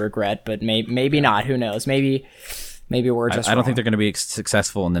back to regret, but maybe not. Who knows? Maybe we're just. I don't think they're going to be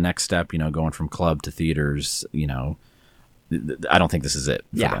successful in the next step. Going from club to theaters. I don't think this is it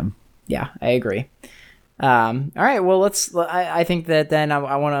for them. Yeah, I agree. All right, well, I think that then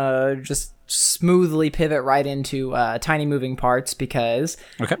I want to just smoothly pivot right into Tiny Moving Parts because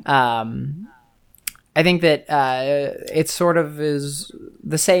Okay. I think that it sort of is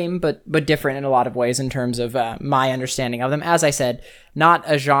the same but different in a lot of ways in terms of my understanding of them. As I said, not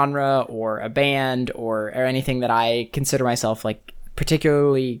a genre or a band or anything that I consider myself like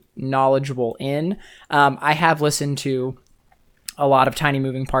particularly knowledgeable in. I have listened to a lot of Tiny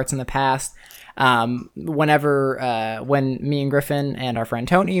Moving Parts in the past. When me and Griffin and our friend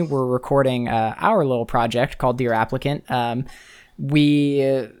Tony were recording our little project called Dear Applicant, I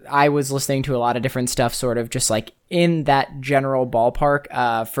was listening to a lot of different stuff, sort of just like in that general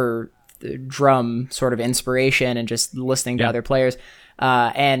ballpark for drum sort of inspiration and just listening to other players.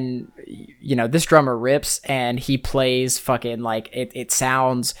 And you know, this drummer rips, and he plays fucking like it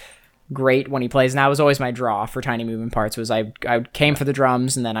sounds great when he plays. And that was always my draw for Tiny Moving Parts, was I came for the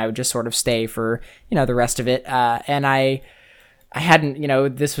drums, and then I would just sort of stay for, you know, the rest of it. And I hadn't, you know,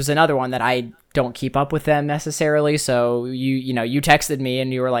 this was another one that I don't keep up with them necessarily. So you know, you texted me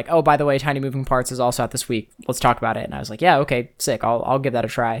and you were like, oh, by the way, Tiny Moving Parts is also out this week. Let's talk about it. And I was like, yeah, okay, sick. I'll give that a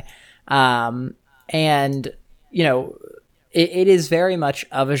try. And you know, it is very much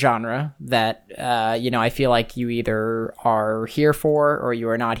of a genre that, you know, I feel like you either are here for or you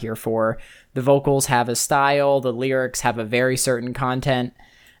are not here for. The vocals have a style, the lyrics have a very certain content.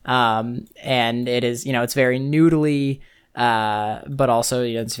 And it is, you know, it's very noodly, but also,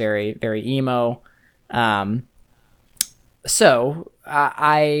 you know, it's very, very emo. So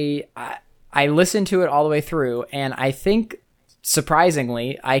I listened to it all the way through, and I think,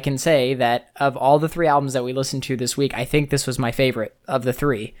 surprisingly, I can say that of all the 3 albums that we listened to this week, I think this was my favorite of the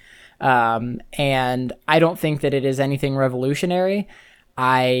 3. And I don't think that it is anything revolutionary.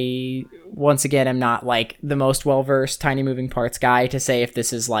 I, once again, am not like the most well-versed Tiny Moving Parts guy to say if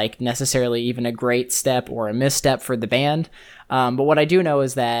this is like necessarily even a great step or a misstep for the band. But what I do know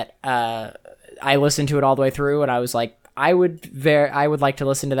is that I listened to it all the way through, and I was like, I would like to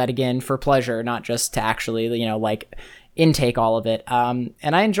listen to that again for pleasure, not just to actually, you know, like intake all of it. And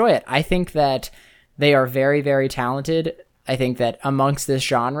I enjoy it. I think that they are very, very talented. I think that amongst this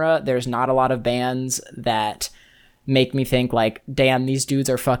genre, there's not a lot of bands that make me think like, damn, these dudes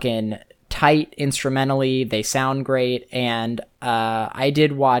are fucking tight instrumentally. They sound great. And I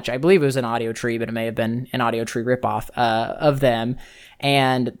did watch, I believe it was an Audio Tree, but it may have been an Audio Tree ripoff of them.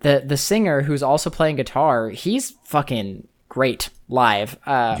 And the singer, who's also playing guitar, he's fucking great live.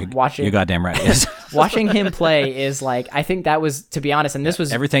 Watching, you goddamn right. Yes. Watching him play is like, I think that was, to be honest, and this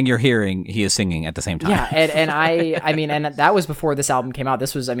was everything you're hearing, he is singing at the same time. Yeah, and I mean, and that was before this album came out.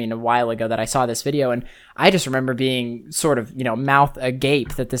 This was, I mean, a while ago that I saw this video, and I just remember being sort of, you know, mouth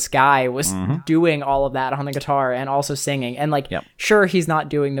agape that this guy was doing all of that on the guitar and also singing. And like, sure, he's not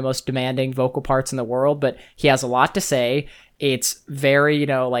doing the most demanding vocal parts in the world, but he has a lot to say. It's very, you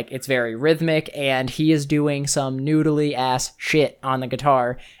know, like, it's very rhythmic, and he is doing some noodly ass shit on the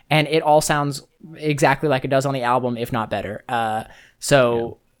guitar, and it all sounds exactly like it does on the album, if not better.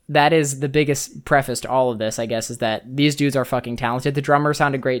 That is the biggest preface to all of this, I guess, is that these dudes are fucking talented. The drummer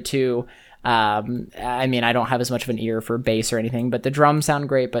sounded great too. I mean, I don't have as much of an ear for bass or anything, but the drums sound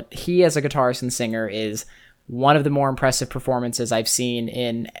great. But he, as a guitarist and singer, is one of the more impressive performances I've seen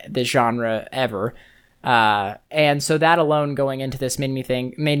in this genre ever. And so that alone going into this made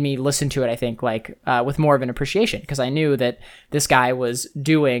me listen to it, I think, like, with more of an appreciation, because I knew that this guy was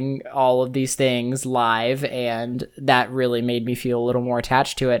doing all of these things live, and that really made me feel a little more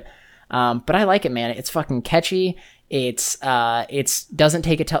attached to it. But I like it, man. It's fucking catchy. It's doesn't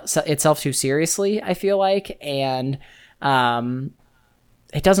take itself too seriously, I feel like. And,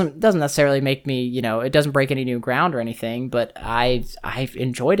 it doesn't necessarily make me, you know, it doesn't break any new ground or anything, but I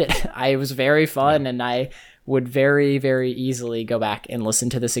enjoyed it. It was very fun, and I would very, very easily go back and listen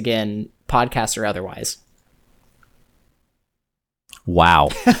to this again, podcast or otherwise.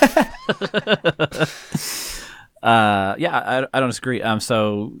 Wow. Yeah, I don't disagree.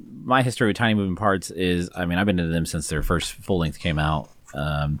 So my history with Tiny Moving Parts is, I mean, I've been into them since their first full length came out.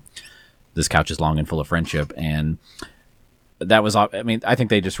 This Couch is Long and Full of Friendship, and that was, I mean, I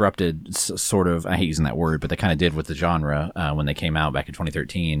think they disrupted sort of, I hate using that word, but they kind of did with the genre when they came out back in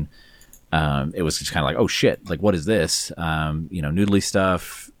 2013. It was just kind of like, oh shit, like, what is this? You know, noodly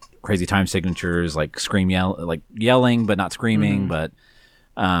stuff, crazy time signatures, like yelling, but not screaming, but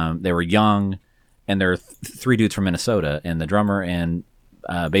they were young, and they're 3 dudes from Minnesota, and the drummer and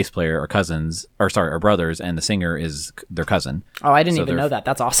bass player are cousins, are brothers, and the singer is their cousin. Oh, I didn't even know that.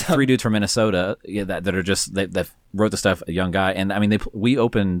 That's awesome. 3 dudes from Minnesota, that are just that wrote the stuff. A young guy, and I mean, we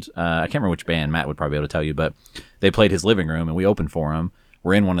opened. I can't remember which band. Matt would probably be able to tell you, but they played his living room, and we opened for him.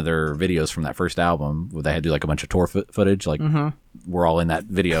 We're in one of their videos from that first album where they had to do like a bunch of tour footage. Like we're all in that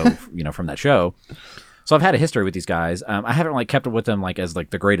video, you know, from that show. So I've had a history with these guys. I haven't like kept up with them like as like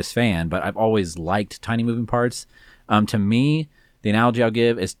the greatest fan, but I've always liked Tiny Moving Parts. To me, the analogy I'll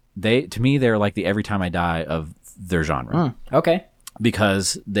give is they're like the Every Time I Die of their genre. Okay.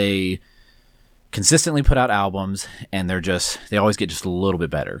 Because they consistently put out albums, and they always get just a little bit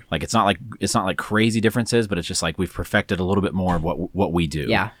better. Like it's not like crazy differences, but it's just like we've perfected a little bit more of what we do.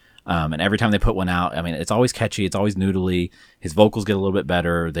 Yeah. And every time they put one out, I mean, it's always catchy, it's always noodly. His vocals get a little bit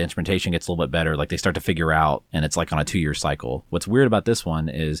better, the instrumentation gets a little bit better. Like they start to figure out, and it's like on a 2-year cycle. What's weird about this one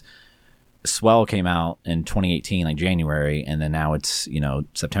is Swell came out in 2018, like January, and then now it's, you know,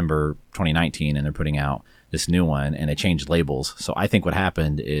 September 2019, and they're putting out this new one, and they changed labels. So I think what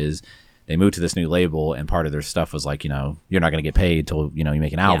happened is they moved to this new label, and part of their stuff was like, you're not going to get paid till you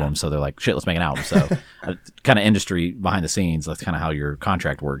make an album. Yeah. So they're like, shit, let's make an album. So kind of industry behind the scenes, that's kind of how your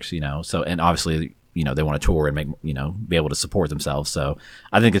contract works. So, and obviously they want to tour and make be able to support themselves. So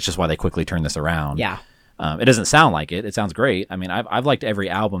I think it's just why they quickly turned this around. Yeah. It doesn't sound like it. It sounds great. I mean, I've liked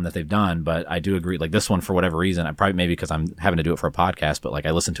every album that they've done, but I do agree. Like this one, for whatever reason, I probably maybe because I'm having to do it for a podcast, but like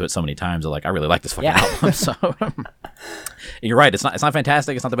I listened to it so many times, I really like this fucking album. So you're right. It's not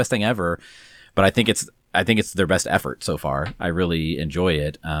fantastic. It's not the best thing ever, but I think it's their best effort so far. I really enjoy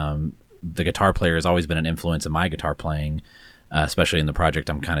it. The guitar player has always been an influence in my guitar playing, especially in the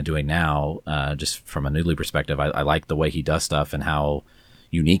project I'm kind of doing now. Just from a Noodly perspective, I like the way he does stuff and how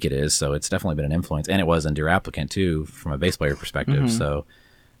unique it is. So it's definitely been an influence, and it was in Dear Applicant too, from a bass player perspective. So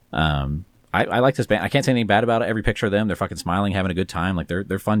I like this band. I can't say anything bad about it. Every picture of them, they're fucking smiling, having a good time. Like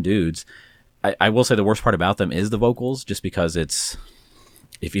they're fun dudes. I will say the worst part about them is the vocals, just because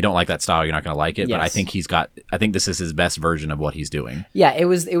if you don't like that style, you're not going to like it. Yes. But I think this is his best version of what he's doing. Yeah, it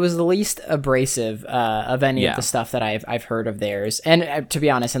was the least abrasive of any of the stuff that I've heard of theirs, and to be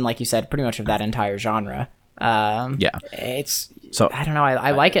honest, and like you said, pretty much of that entire genre. It's so I don't know.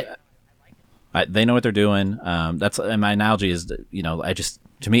 I like it. They know what they're doing. That's, and my analogy is,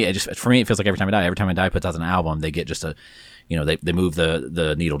 for me, it feels like every time I die puts out an album, they get just they move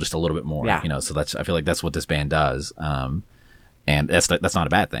the needle just a little bit more. Yeah. So I feel like that's what this band does. And that's not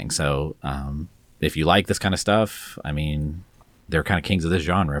a bad thing. So if you like this kind of stuff, I mean, they're kind of kings of this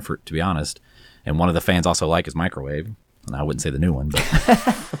genre, to be honest. And one of the fans also is Microwave. And I wouldn't say the new one,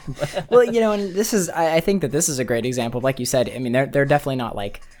 but well, and this is, I think that this is a great example. Like you said, I mean, they're definitely not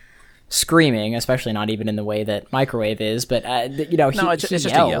like screaming, especially not even in the way that Microwave is. But he it's just a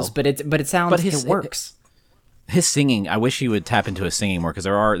yell. but it sounds, it works. His singing, I wish he would tap into his singing more, because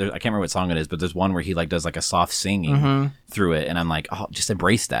I can't remember what song it is, but there's one where he like does like a soft singing through it, and I'm like, oh, just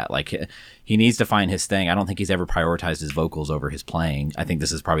embrace that. Like he needs to find his thing. I don't think he's ever prioritized his vocals over his playing. I think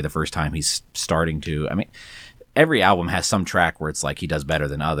this is probably the first time he's starting to. I mean, every album has some track where it's like he does better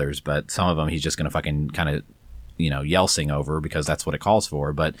than others, but some of them he's just going to fucking kind of, yell sing over because that's what it calls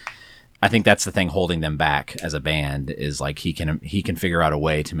for. But I think that's the thing holding them back as a band, is like he can figure out a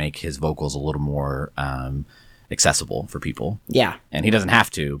way to make his vocals a little more accessible for people. Yeah. And he doesn't have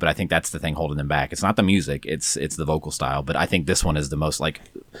to, but I think that's the thing holding them back. It's not the music, it's the vocal style. But I think this one is the most like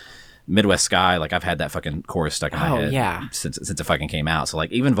Midwest Sky. Like I've had that fucking chorus stuck in my head since it fucking came out. So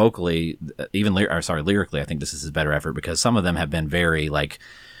like even vocally, lyrically, I think this is his better effort, because some of them have been very like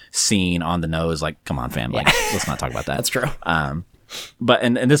seen on the nose. Like, come on, fam, like let's not talk about that. That's true. But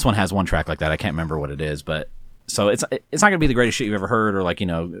and this one has one track like that. I can't remember what it is, but so it's not gonna be the greatest shit you've ever heard, or like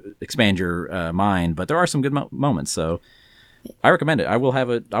expand your mind. But there are some good moments. So I recommend it. I will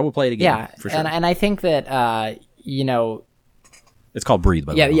play it again. Yeah, for sure. And I think that it's called Breathe,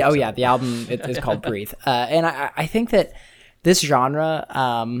 by the way. Yeah. Oh, yeah. The album is called Breathe. And I think that this genre,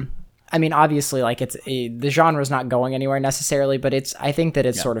 I mean, obviously, like the genre is not going anywhere necessarily, but I think that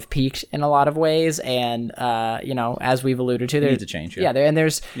it's sort of peaked in a lot of ways. And, as we've alluded to, there needs to change.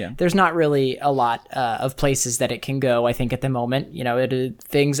 There's not really a lot of places that it can go, I think, at the moment.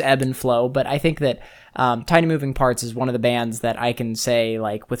 Things ebb and flow, but I think that Tiny Moving Parts is one of the bands that I can say,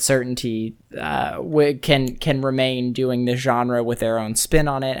 like, with certainty, can remain doing this genre with their own spin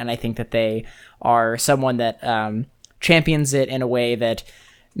on it. And I think that they are someone that champions it in a way that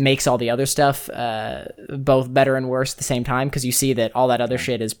makes all the other stuff both better and worse at the same time, because you see that all that other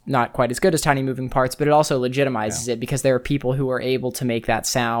shit is not quite as good as Tiny Moving Parts, but it also legitimizes it, because there are people who are able to make that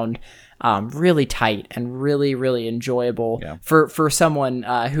sound really tight and really, really enjoyable for someone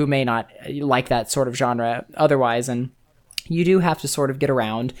who may not like that sort of genre otherwise. And you do have to sort of get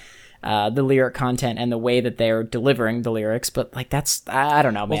around the lyric content and the way that they're delivering the lyrics, but like that's, I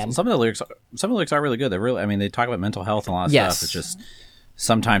don't know, man. Well, some of the lyrics are really good. They're really, I mean, they talk about mental health and a lot of stuff. It's just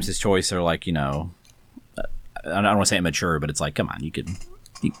sometimes his choice are like, I don't want to say immature, but it's like, come on, you can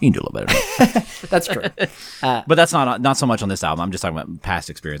do a little better. That's true. But that's not so much on this album. I'm just talking about past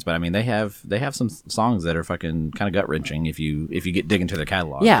experience. But I mean, they have some songs that are fucking kind of gut wrenching if you dig into their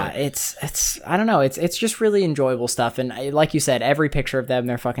catalog. Yeah, but it's I don't know. It's just really enjoyable stuff. And like you said, every picture of them,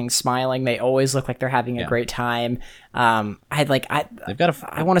 they're fucking smiling. They always look like they're having a great time. I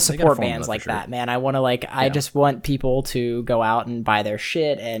want to support bands like that, man. I want to I just want people to go out and buy their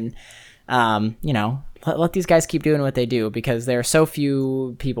shit and let these guys keep doing what they do, because there are so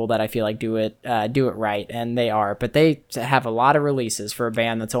few people that I feel like do it right, and they are. But they have a lot of releases for a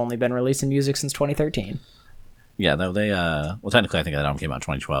band that's only been releasing music since 2013. Yeah, though they technically I think that album came out in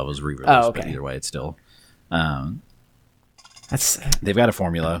 2012. It was re-released, but either way, it's still. they've got a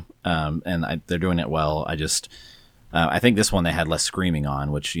formula, they're doing it well. I think this one they had less screaming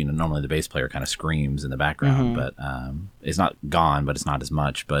on, which normally the bass player kind of screams in the background, but it's not gone, but it's not as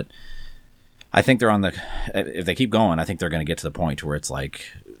much. But I think if they keep going, I think they're going to get to the point to where it's like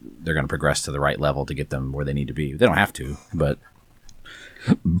they're going to progress to the right level to get them where they need to be. They don't have to, but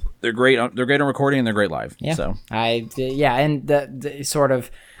they're great. They're great on recording and they're great live. Yeah. So and the sort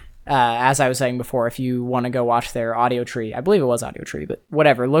of. As I was saying before, if you want to go watch their Audio Tree, I believe it was Audio Tree, but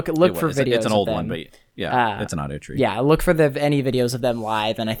whatever, look for videos. It's an old of them. one, but yeah, it's an Audio Tree. Yeah, look for any videos of them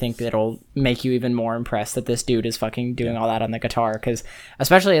live, and I think it'll make you even more impressed that this dude is fucking doing all that on the guitar. Because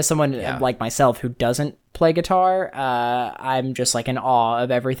especially as someone like myself who doesn't play guitar, I'm just like in awe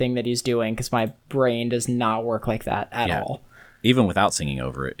of everything that he's doing because my brain does not work like that at all. Even without singing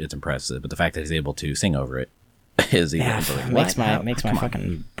over it, it's impressive. But the fact that he's able to sing over it is even makes my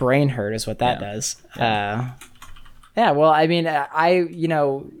fucking brain hurt is what that does. Well, I mean,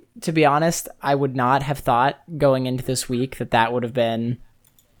 to be honest, I would not have thought going into this week that would have been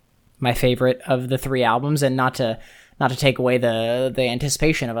my favorite of the 3 albums, and not to take away the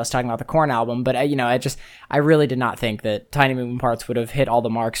anticipation of us talking about the Korn album, but I really did not think that Tiny Moving Parts would have hit all the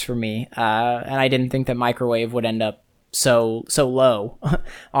marks for me, and I didn't think that Microwave would end up so low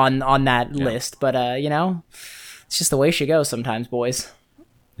on that list, but it's just the way she goes sometimes, boys.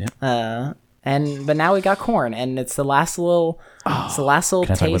 Yeah. But now we got Korn, and it's the last little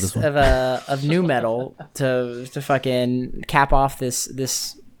taste of new metal to fucking cap off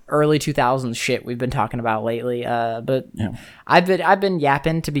this early 2000s shit we've been talking about lately. But I've been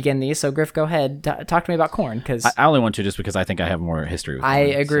yapping to begin these, so Griff, go ahead, talk to me about Korn, because I only want to just because I think I have more history with Korn. I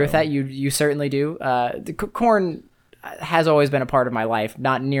agree with that. You certainly do. Korn has always been a part of my life,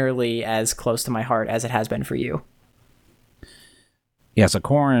 not nearly as close to my heart as it has been for you. Yeah, so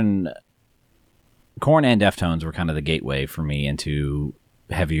Korn and Deftones were kind of the gateway for me into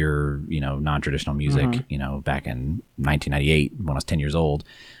heavier, non-traditional music, back in 1998 when I was 10 years old.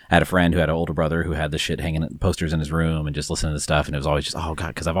 I had a friend who had an older brother who had this shit hanging posters in his room and just listening to stuff, and it was always just, oh God,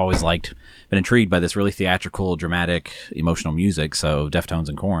 because I've always been intrigued by this really theatrical, dramatic, emotional music. So Deftones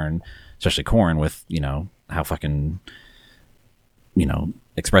and Korn, especially Korn with, how fucking,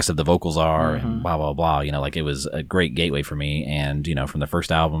 expressive the vocals are and blah blah blah, it was a great gateway for me. And from the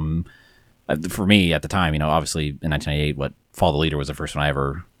first album, for me at the time, obviously in 1998, Follow the Leader was the first one I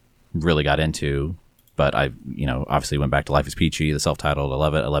ever really got into, but I obviously went back to Life is Peachy, the self-titled. I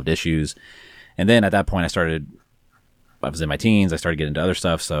love it. I loved Issues, and then at that point I was in my teens, I started getting into other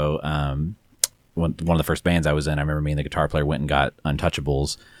stuff. So one of the first bands I was in, I remember me and the guitar player went and got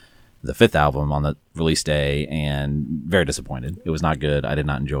Untouchables, the 5th album, on the release day, and very disappointed. It was not good. I did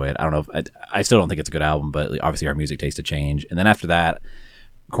not enjoy it. I don't know if I still don't think it's a good album, but obviously our music taste had changed. And then after that,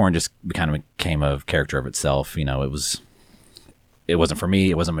 Korn just kind of became a character of itself. It wasn't for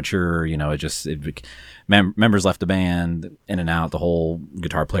me. It wasn't mature. Members left the band, in and out. The whole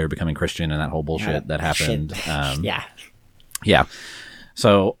guitar player becoming Christian and that whole bullshit that happened. Yeah.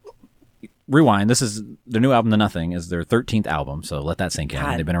 So rewind. This is their new album, The Nothing, is their 13th album. So let that sink in.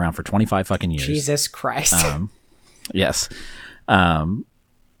 They've been around for 25 fucking years. Jesus Christ. Yes. And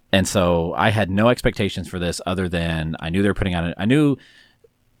so I had no expectations for this other than I knew they were putting out I knew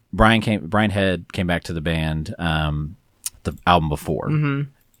Brian Head came back to the band the album before.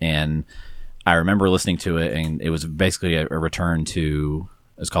 And I remember listening to it, and it was basically a return to,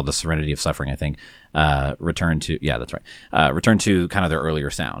 it's called The Serenity of Suffering, I think. Return to kind of their earlier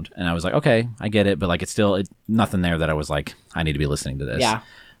sound. And I was like, okay, I get it, but it's still nothing there that I was like, I need to be listening to this. Yeah.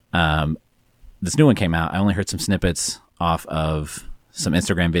 This new one came out. I only heard some snippets off of some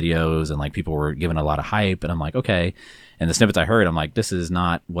Instagram videos, and people were giving a lot of hype, and I'm like, okay. And the snippets I heard, I'm like, this is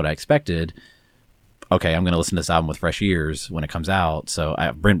not what I expected. Okay, I'm going to listen to this album with fresh ears when it comes out. So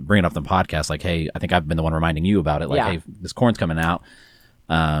I bring it up on the podcast, hey, I think I've been the one reminding you about it. Hey, this Korn's coming out,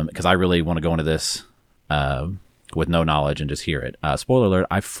 because I really want to go into this with no knowledge and just hear it. Spoiler alert,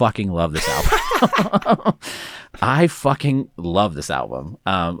 I fucking love this album. I fucking love this album.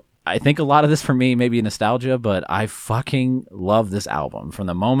 I think a lot of this for me may be nostalgia, but I fucking love this album. From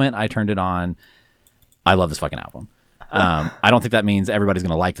the moment I turned it on, I love this fucking album. I don't think that means everybody's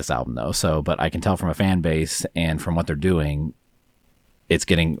going to like this album, though. But I can tell from a fan base and from what they're doing, it's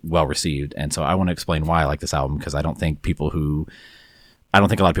getting well received. And so I want to explain why I like this album, because I don't think a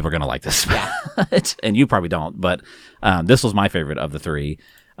lot of people are going to like this. Yeah. And you probably don't. But this was my favorite of the 3.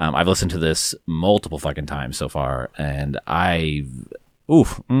 I've listened to this multiple fucking times so far, and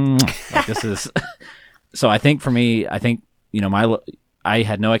this is. So I think for me, my I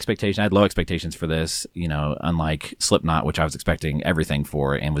had no expectation. I had low expectations for this, you know, unlike Slipknot, which I was expecting everything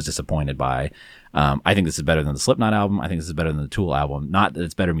for and was disappointed by. I think this is better than the Slipknot album. I think this is better than the Tool album. Not that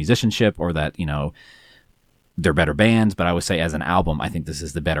it's better musicianship or that, you know, they're better bands, but I would say as an album, I think this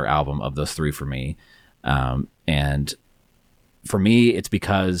is the better album of those three for me. And for me, it's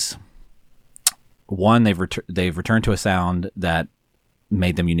because one, they've returned to a sound that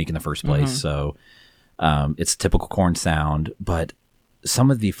made them unique in the first place. So it's typical Korn sound, but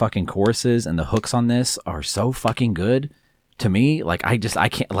some of the fucking choruses and the hooks on this are so fucking good to me. Like I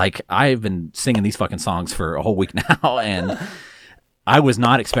can't, like I've been singing these fucking songs for a whole week now, and I was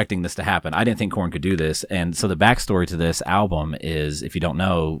not expecting this to happen. I didn't think Korn could do this. And so the backstory to this album is, if you don't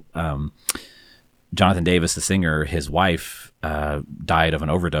know, Jonathan Davis, the singer, his wife died of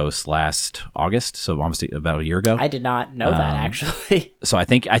an overdose last August, so almost about a year ago. I did not know that, actually. So I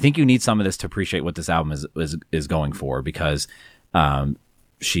think you need some of this to appreciate what this album is going for, because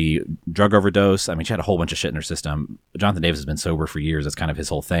she drug overdose. I mean, she had a whole bunch of shit in her system. Jonathan Davis has been sober for years. That's kind of his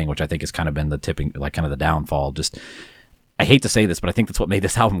whole thing, which I think has kind of been the tipping, like kind of the downfall. Just, I hate to say this, but I think that's what made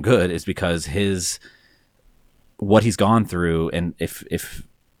this album good, is because what he's gone through. And if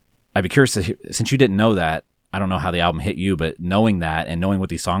I'd be curious to hear, since you didn't know that, I don't know how the album hit you, but knowing that and knowing what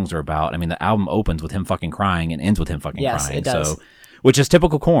these songs are about, I mean, the album opens with him fucking crying and ends with him fucking crying. Yes, it does. So, which is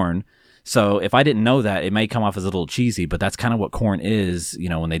typical Korn. So if I didn't know that, it may come off as a little cheesy, but that's kind of what Korn is, you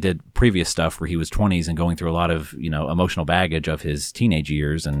know, when they did previous stuff where he was 20s and going through a lot of, you know, emotional baggage of his teenage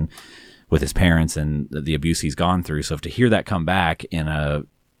years and with his parents and the abuse he's gone through. So to hear that come back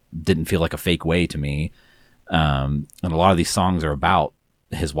didn't feel like a fake way to me. And a lot of these songs are about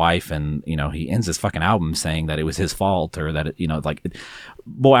his wife, and, you know, he ends this fucking album saying that it was his fault, or that, you know, like,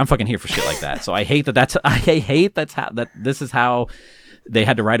 boy, I'm fucking here for shit like that. So I hate that this is how they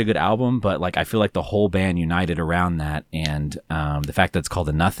had to write a good album, but like I feel like the whole band united around that, and the fact that it's called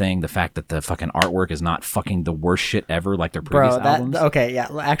The Nothing, the fact that the fucking artwork is not fucking the worst shit ever like their previous albums. Okay, yeah.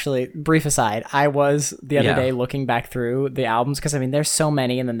 Actually, brief aside, I was the other day looking back through the albums, because I mean, there's so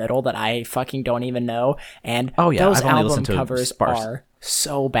many in the middle that I fucking don't even know, and those album covers are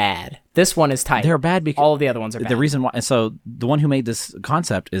so bad. This one is tight. They're bad because all of the other ones are bad. The reason why, so the one who made this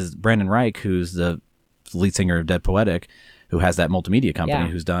concept is Brandon Reich, who's the lead singer of Dead Poetic, who has that multimedia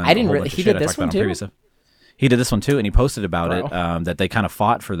company, who's done. I didn't really. He did this one too. He did this one too, and he posted about it. That they kind of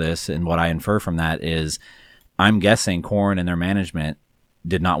fought for this, and what I infer from that is, I'm guessing Korn and their management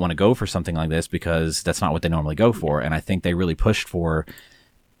did not want to go for something like this because that's not what they normally go for, and I think they really pushed for,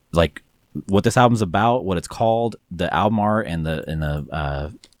 like, what this album's about, what it's called, the album art, and the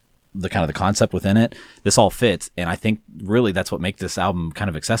kind of the concept within it. This all fits, and I think really that's what makes this album kind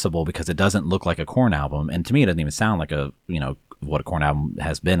of accessible, because it doesn't look like a Korn album, and to me it doesn't even sound like a, you know, what a Korn album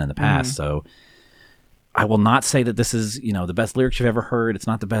has been in the past. So I will not say that this is, you know, the best lyrics you've ever heard. It's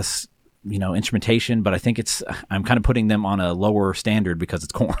not the best, you know, instrumentation, but I think I'm kind of putting them on a lower standard because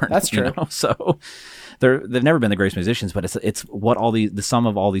it's Korn. That's true. You know? So they've never been the greatest musicians, but it's what the sum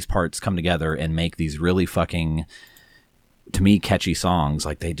of all these parts come together and make these really fucking, to me, catchy songs.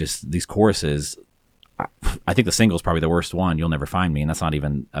 Like these choruses, I think the single is probably the worst one, You'll Never Find Me, and that's not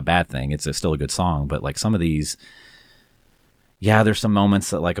even a bad thing. It's still a good song, but like some of these, there's some moments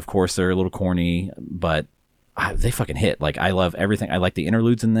that, like, of course they're a little corny, but they fucking hit. Like, I love everything. I like the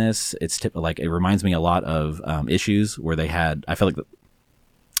interludes in this. Like, it reminds me a lot of Issues, where they had, I feel like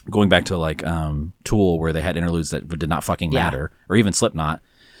going back to like Tool, where they had interludes that did not fucking matter, or even Slipknot.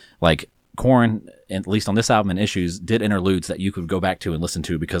 Like, Korn, at least on this album and Issues, did interludes that you could go back to and listen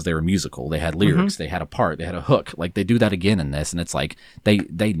to because they were musical. They had lyrics, they had a part, they had a hook. Like, they do that again in this, and it's like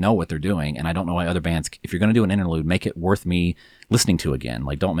they know what they're doing. And I don't know why other bands, if you're going to do an interlude, make it worth me listening to again.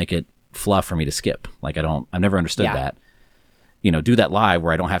 Like, don't make it fluff for me to skip. Like, I've never understood that. You know, do that live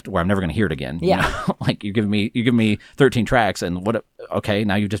where I'm never going to hear it again. Yeah. You know? Like, you give me 13 tracks, and okay,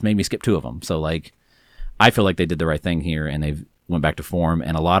 now you've just made me skip 2 of them. So, like, I feel like they did the right thing here, and they've went back to form.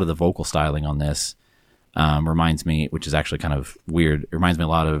 And a lot of the vocal styling on this reminds me, which is actually kind of weird, it reminds me a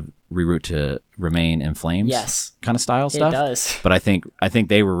lot of Reroute to Remain in Flames kind of style stuff. It does. But I think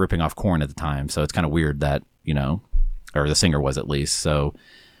they were ripping off Korn at the time, so it's kind of weird that, you know, or the singer was, at least. So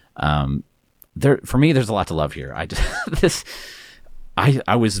for me, there's a lot to love here.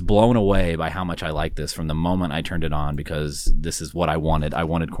 I was blown away by how much I like this from the moment I turned it on, because this is what I wanted. I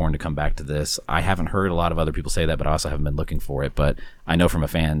wanted Korn to come back to this. I haven't heard a lot of other people say that, but I also haven't been looking for it. But I know from a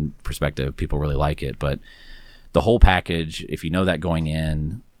fan perspective, people really like it. But the whole package, if you know that going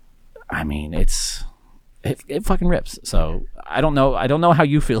in, I mean, it fucking rips. So I don't know how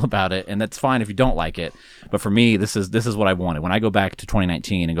you feel about it, and that's fine if you don't like it. But for me, this is what I wanted. When I go back to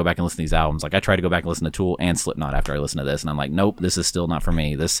 2019 and go back and listen to these albums, like I try to go back and listen to Tool and Slipknot after I listen to this, and I'm like, nope, this is still not for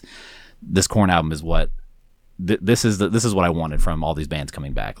me. This Korn album is what this is what I wanted from all these bands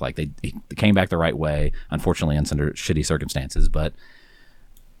coming back. Like they came back the right way, unfortunately under shitty circumstances, but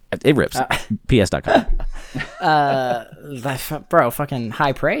it rips. PS.com. Bro, fucking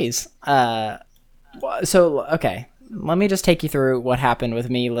high praise. So, okay, let me just take you through what happened with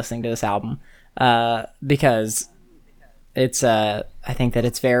me listening to this album, because it's, I think that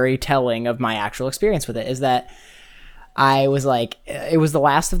it's very telling of my actual experience with it, is that I was like, it was the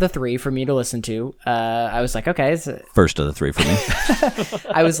last of the three for me to listen to. I was like, okay. First of the three for me.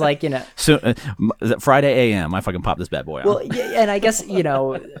 I was like, So, Friday AM, I fucking pop this bad boy out. Well, yeah, and I guess,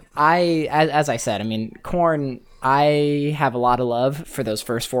 as I said, I mean, Korn, I have a lot of love for those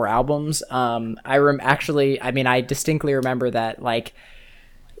first four albums. I distinctly remember that, like,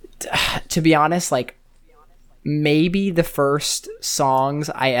 to be honest, like, maybe the first songs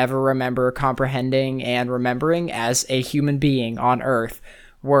I ever remember comprehending and remembering as a human being on Earth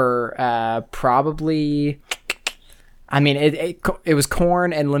were probably, I mean, it was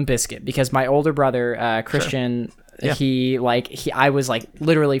Korn and Limp Bizkit, because my older brother, Christian, sure. I was like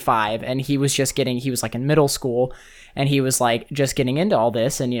literally 5, and he was like in middle school, and he was like just getting into all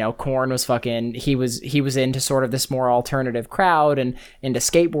this, and Korn was fucking, he was into sort of this more alternative crowd and into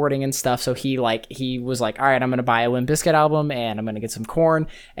skateboarding and stuff, so he was like, all right, I'm gonna buy a Limp Bizkit album and I'm gonna get some Korn,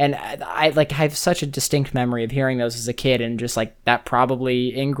 and I have such a distinct memory of hearing those as a kid, and just like that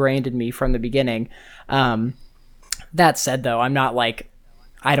probably ingrained in me from the beginning. That said, though, I'm not like,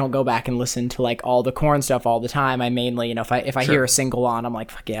 I don't go back and listen to like all the Korn stuff all the time. I mainly, if I sure. hear a single on, I'm like,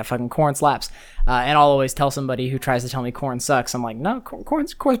 fuck yeah, fucking Korn slaps. And I'll always tell somebody who tries to tell me Korn sucks, I'm like, no,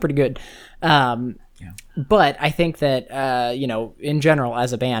 Korn's pretty good. But I think that, in general,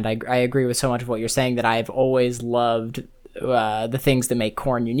 as a band, I agree with so much of what you're saying, that I've always loved the things that make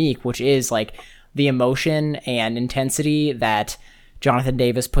Korn unique, which is like the emotion and intensity that Jonathan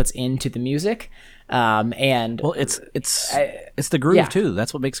Davis puts into the music. And well, it's the groove too.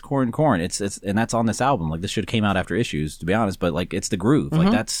 That's what makes Korn. It's and that's on this album. Like, this should have came out after Issues, to be honest, but like, it's the groove. Mm-hmm.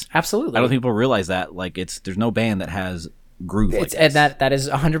 Like, that's absolutely. I don't think people realize that. Like, there's no band that has groove like this. And that is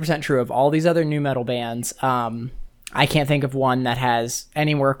 100% true of all these other nu metal bands. I can't think of one that has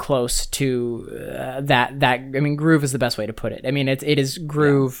anywhere close to that. I mean, groove is the best way to put it. I mean, it is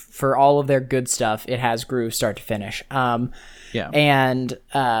groove for all of their good stuff. It has groove start to finish. And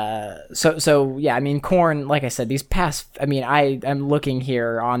so yeah, I mean, Korn, like I said, these past, I mean, I'm looking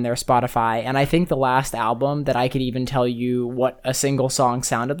here on their Spotify, and I think the last album that I could even tell you what a single song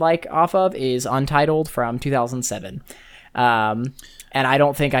sounded like off of is Untitled from 2007. And I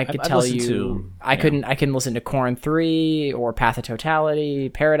don't think I could tell you. I couldn't listen to Korn 3 or Path of Totality,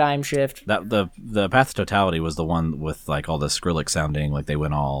 Paradigm Shift. That the Path of Totality was the one with like all the Skrillex sounding, like they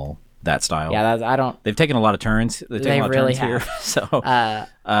went all that style. Yeah, They've taken a lot of turns. They really have. Here. So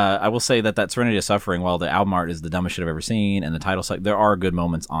I will say that Serenity of Suffering, while the album art is the dumbest shit I've ever seen, and the title, there are good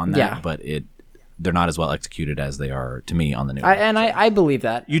moments on that, but they're not as well executed as they are to me on the new one. I believe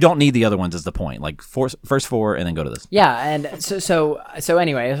that. You don't need the other ones, is the point. Like, first four and then go to this. Yeah, and so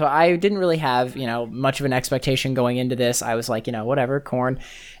anyway, so I didn't really have, much of an expectation going into this. I was like, whatever, Korn.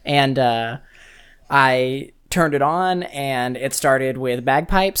 And I turned it on, and it started with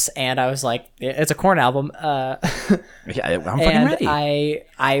bagpipes, and I was like, it's a Korn album. Yeah, I'm fucking ready.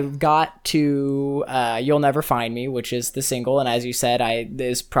 I got to You'll Never Find Me, which is the single, and as you said,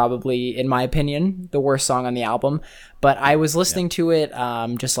 is probably, in my opinion, the worst song on the album. But I was listening to it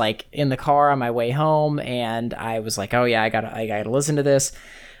just like in the car on my way home, and I was like, oh yeah, I gotta listen to this.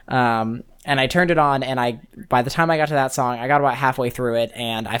 And I turned it on, and by the time I got to that song, I got about halfway through it,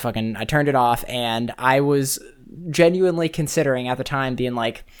 and I turned it off, and I was genuinely considering at the time being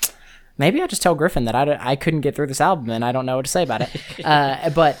like, maybe I'll just tell Griffin that I couldn't get through this album and I don't know what to say about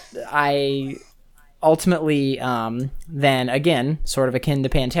it. But I ultimately, then again, sort of akin to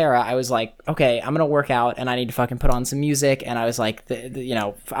Pantera, I was like, okay, I'm going to work out and I need to fucking put on some music. And I was like,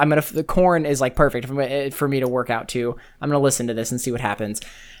 the Korn is like perfect for me to work out to. I'm going to listen to this and see what happens.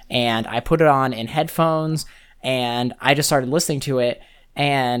 And I put it on in headphones, and I just started listening to it,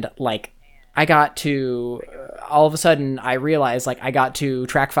 and like, I got to, all of a sudden, I realized, like, I got to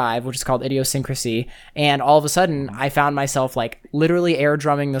track 5, which is called Idiosyncrasy, and all of a sudden, I found myself, like, literally air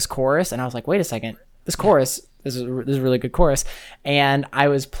drumming this chorus, and I was like, wait a second, this is a really good chorus, and I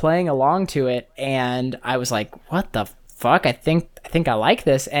was playing along to it, and I was like, what the fuck, I think I like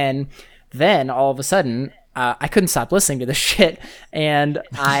this, and then, all of a sudden, I couldn't stop listening to this shit. And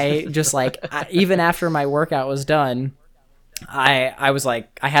I just like, even after my workout was done, I was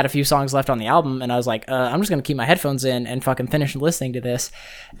like, I had a few songs left on the album, and I was like, I'm just going to keep my headphones in and fucking finish listening to this.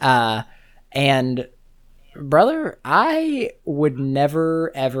 And brother, I would never,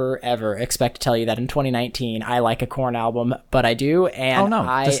 ever, ever expect to tell you that in 2019 I like a Korn album, but I do, and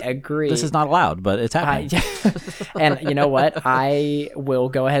I agree. This is not allowed, but it's happening. And you know what? I will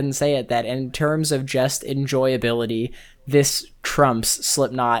go ahead and say it, that in terms of just enjoyability, this trumps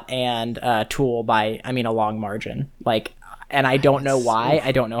Slipknot and Tool by, I mean, a long margin. Like, and I don't know why,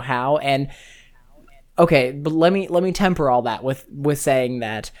 I don't know how. And okay, but let me temper all that with saying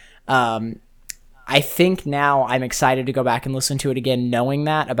that I think now I'm excited to go back and listen to it again, knowing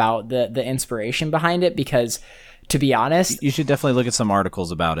that about the inspiration behind it, because to be honest, you should definitely look at some articles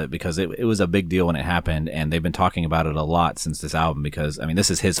about it, because it was a big deal when it happened, and they've been talking about it a lot since this album, because I mean,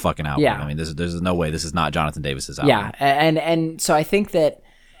 this is his fucking album. Yeah. I mean, there's no way this is not Jonathan Davis's album. Yeah, and so I think that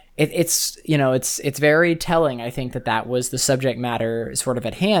it's you know, it's very telling. I think that was the subject matter sort of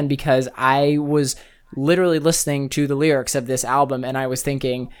at hand, because I was literally listening to the lyrics of this album and I was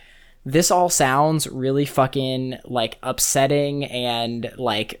thinking, this all sounds really fucking like upsetting and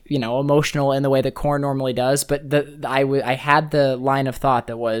like, you know, emotional in the way that Korn normally does. But I had the line of thought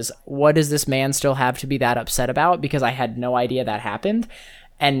that was, what does this man still have to be that upset about? Because I had no idea that happened.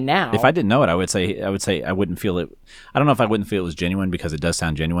 And now, if I didn't know it, I would say I wouldn't feel it. I don't know if I wouldn't feel it was genuine, because it does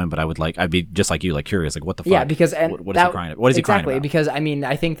sound genuine, but I'd be just like you, like curious, like what the fuck? Yeah, because what is he crying about? What is he crying about? Because I mean,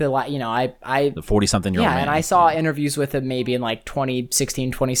 I think the 40-something-year-old man. Yeah, and I saw interviews with him maybe in like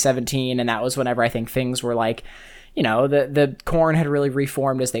 2016, 2017, and that was whenever I think things were like, you know, the Korn had really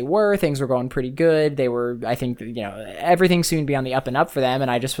reformed as they were. Things were going pretty good. They were, I think, you know, everything seemed to be on the up and up for them. And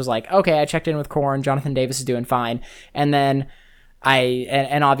I just was like, okay, I checked in with Korn. Jonathan Davis is doing fine. And then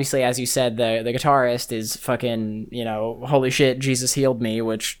and obviously, as you said, the guitarist is fucking, you know, holy shit, Jesus healed me,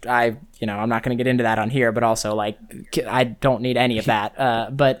 which I'm not going to get into that on here, but also like, I don't need any of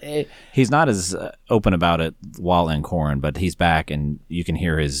that. But he's not as open about it while in Korn, but he's back and you can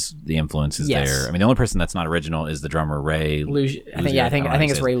hear the influences there. I mean, the only person that's not original is the drummer, Ray. I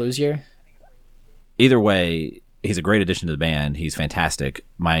think it's Ray Luzier. Either way, he's a great addition to the band. He's fantastic.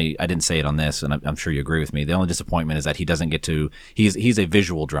 I didn't say it on this, and I'm sure you agree with me. The only disappointment is that he doesn't get to. He's a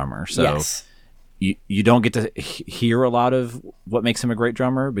visual drummer, so you don't get to hear a lot of what makes him a great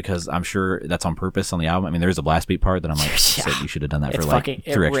drummer, because I'm sure that's on purpose on the album. I mean, there's a blast beat part that I'm like, shit, you should have done that for like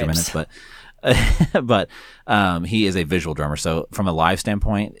 3 extra minutes, but he is a visual drummer. So from a live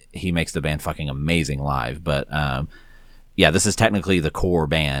standpoint, he makes the band fucking amazing live. But yeah, this is technically the core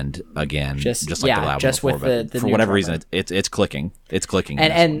band again, just like the album just before, with the for whatever reason, it's clicking. It's clicking.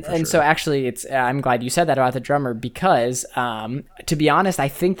 And sure. So actually, it's I'm glad you said that about the drummer, because to be honest, I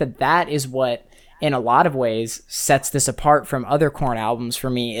think that is what, in a lot of ways, sets this apart from other Korn albums for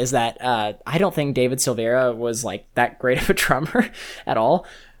me, is that I don't think David Silveira was like that great of a drummer at all.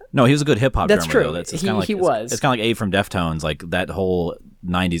 No, he was a good hip hop drummer. True. Though. It's kind of like Abe from Deftones, like that whole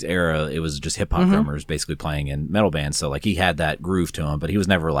 90s era. It was just hip hop drummers basically playing in metal bands. So like he had that groove to him, but he was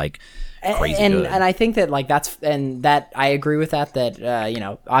never like crazy good. And I think that like that I agree with that. That you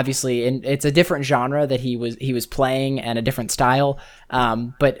know, obviously, it's a different genre that he was playing and a different style.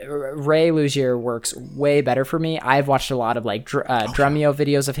 But Ray Luzier works way better for me. I've watched a lot of like Drumeo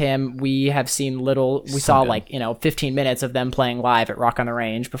videos of him. We have seen we saw like, you know, 15 minutes of them playing live at Rock on the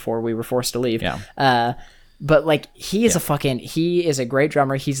Range before we were forced to leave. Yeah. But like he is he is a great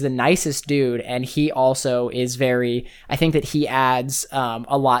drummer. He's the nicest dude, and he also is I think that he adds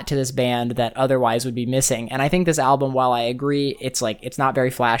a lot to this band that otherwise would be missing. And I think this album, while I agree it's not very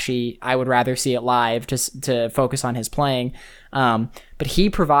flashy, I would rather see it live to focus on his playing. But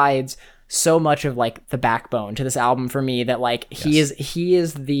he provides so much of like the backbone to this album for me, that like he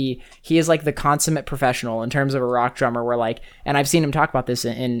is like the consummate professional in terms of a rock drummer, where like, and I've seen him talk about this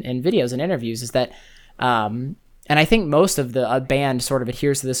in videos and interviews, is that and I think most of the band sort of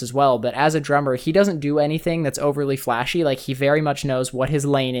adheres to this as well, but as a drummer, he doesn't do anything that's overly flashy. Like, he very much knows what his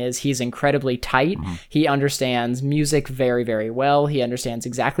lane is. He's incredibly tight. He understands music very, very well. He understands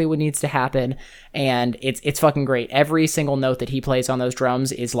exactly what needs to happen, and it's fucking great. Every single note that he plays on those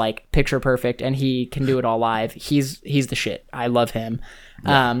drums is like picture perfect, and he can do it all live. He's the shit. I love him.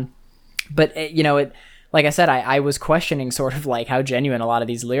 Yeah. But you know, like I said, I was questioning sort of like how genuine a lot of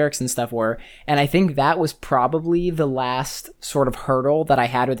these lyrics and stuff were. And I think that was probably the last sort of hurdle that I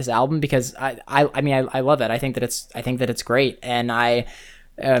had with this album, because I mean, I love it. I think that it's great. And I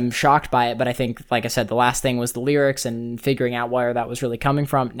shocked by it, but I think, like I said, the last thing was the lyrics and figuring out where that was really coming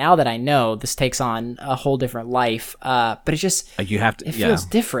from. Now that I know, this takes on a whole different life. But it just you have to. It feels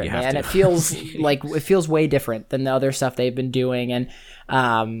different, man. It feels like it feels way different than the other stuff they've been doing,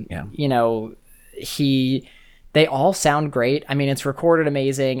 and you know, they all sound great. I mean, it's recorded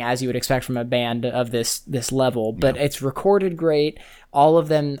amazing, as you would expect from a band of this level, but it's recorded great. All of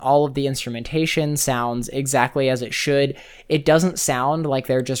the instrumentation sounds exactly as it should. It doesn't sound like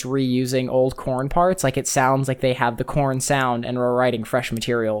they're just reusing old Korn parts. Like, it sounds like they have the Korn sound and are writing fresh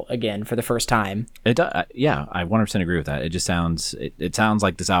material again for the first time. It yeah, I 100% agree with that. It just sounds it sounds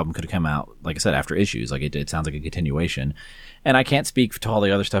like this album could have come out, like I said, after Issues. Like, it sounds like a continuation. And I can't speak to all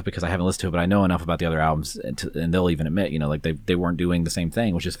the other stuff because I haven't listened to it, but I know enough about the other albums, and they'll even admit, you know, like they weren't doing the same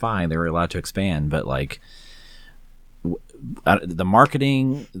thing, which is fine. They were allowed to expand, but like the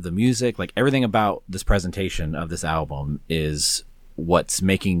marketing, the music, like everything about this presentation of this album is what's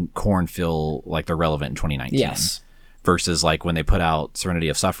making Korn feel like they're relevant in 2019. Yes. Versus like when they put out Serenity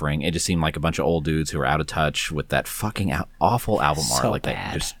of Suffering, it just seemed like a bunch of old dudes who were out of touch with that fucking awful album art, like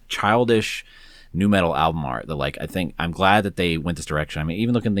bad. That just childish new metal album art. That like, I think I'm glad that they went this direction. I mean,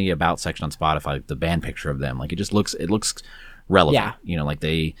 even looking at the About section on Spotify, like the band picture of them, like it looks relevant. Yeah. You know, like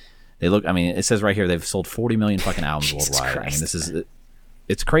they look. I mean, it says right here they've sold 40 million fucking albums worldwide. Christ. I mean, this is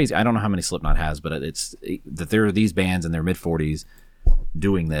it's crazy. I don't know how many Slipknot has, but it's that there are these bands in their mid 40s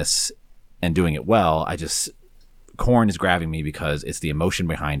doing this and doing it well. Korn is grabbing me because it's the emotion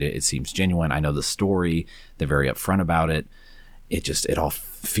behind it. It seems genuine. I know the story. They're very upfront about it. It all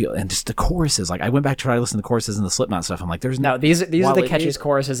feel, and just the choruses. Like, I went back to try to listen to the choruses and the Slipknot stuff. I'm like, these are the catchiest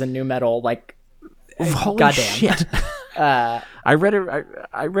choruses in new metal. Like, holy goddamn shit. I read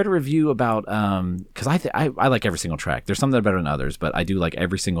a review about because I like every single track. There's some that are better than others, but I do like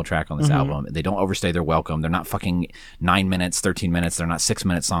every single track on this album. They don't overstay their welcome. They're not fucking 9 minutes, 13 minutes. They're not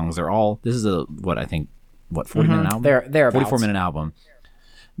 6-minute songs. They're all. This is 40-minute album. They're 44-minute album.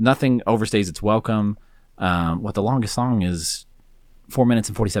 Nothing overstays its welcome. What the longest song is 4 minutes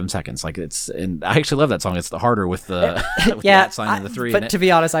and 47 seconds. Like, and I actually love that song. It's the harder with the with the @ sign and the 3. But to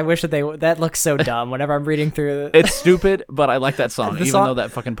be honest, I wish that looks so dumb whenever I'm reading through it. It's stupid, but I like that song, though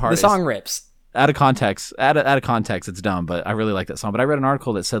that fucking part. The song rips. Out of context, it's dumb, but I really like that song. But I read an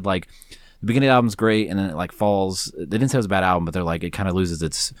article that said like the beginning of the album's great, and then it like falls. They didn't say it was a bad album, but they're like it kind of loses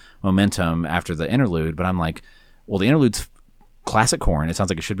its momentum after the interlude. But I'm like, well, the interlude's classic Korn. It sounds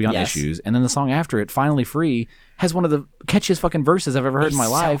like it should be on Issues, and then the song after it, Finally Free, has one of the catchiest fucking verses I've ever heard in my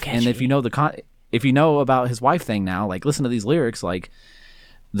life. Catchy. And if you know if you know about his wife thing now, like listen to these lyrics. Like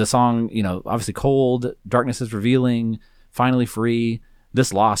the song, you know, obviously Cold, Darkness is Revealing, Finally Free.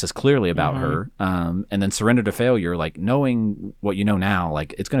 This loss is clearly about her. And then Surrender to Failure, like knowing what you know now,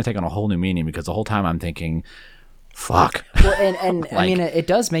 like it's going to take on a whole new meaning, because the whole time I'm thinking, fuck. Well, and like, I mean, it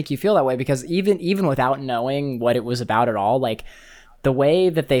does make you feel that way, because even without knowing what it was about at all, like the way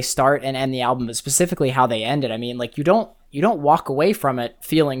that they start and end the album, but specifically how they end it, I mean, like you don't walk away from it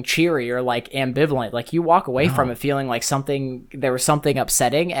feeling cheery or like ambivalent. Like you walk away from it feeling like there was something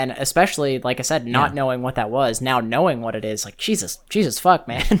upsetting, and especially, like I said, not knowing what that was, now knowing what it is, like Jesus fuck,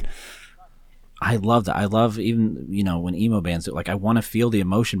 man. I love that. I love even, you know, when emo bands do, like, I want to feel the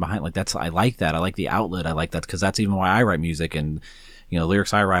emotion behind, like, I like that. I like the outlet. I like that, because that's even why I write music, and, you know,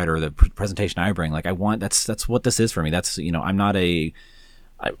 lyrics I write or the presentation I bring. Like, that's what this is for me. That's, you know, I'm not I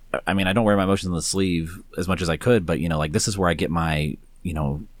mean, I don't wear my emotions on the sleeve as much as I could, but, you know, like, this is where I get my, you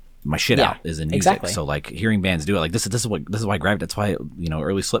know, my shit out, is in music. Exactly. So like hearing bands do it, like this is why I gravitate. That's why, you know,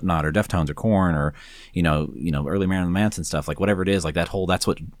 early Slipknot or Deftones or Korn or, you know, early Marilyn Manson stuff, like whatever it is, like that's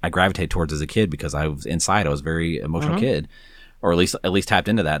what I gravitate towards as a kid, because I was inside, I was a very emotional kid, or at least tapped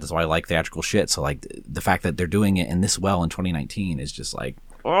into that. That's why I like theatrical shit. So like the fact that they're doing it in this well in 2019 is just like,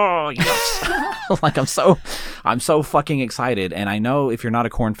 oh yes. Like I'm so fucking excited. And I know if you're not a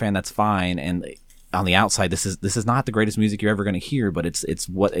Korn fan, that's fine. And on the outside, this is not the greatest music you're ever going to hear, but it's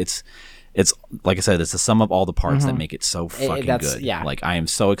like I said, it's the sum of all the parts that make it so fucking good. Yeah. Like, I am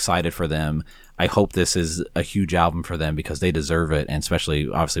so excited for them. I hope this is a huge album for them, because they deserve it, and especially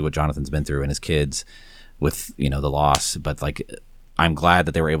obviously what Jonathan's been through and his kids with, you know, the loss. But like, I'm glad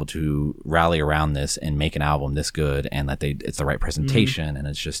that they were able to rally around this and make an album this good, and that it's the right presentation, and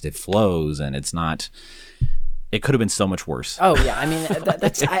it flows, and it's not. It could have been so much worse. Oh yeah, I mean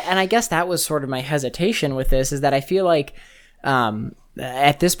and I guess that was sort of my hesitation with this, is that I feel like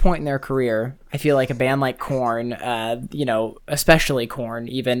at this point in their career, I feel like a band like Korn, you know, especially Korn,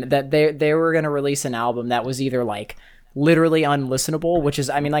 even that they were going to release an album that was either like literally unlistenable, which is,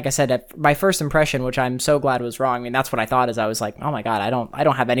 I mean, like I said, my first impression, which I'm so glad was wrong. I mean, that's what I thought, is I was like, oh my God, I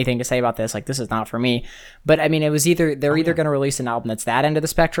don't have anything to say about this. Like, this is not for me. But I mean, it was they're either going to release an album that's that end of the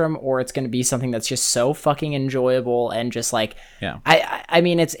spectrum, or it's going to be something that's just so fucking enjoyable and just like, yeah. I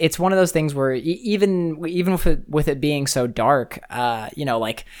mean, it's one of those things where even with it being so dark,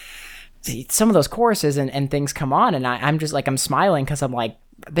 like some of those choruses and things come on, and I'm just like, I'm smiling because I'm like,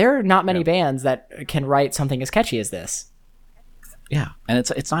 there are not many bands that can write something as catchy as this. Yeah, and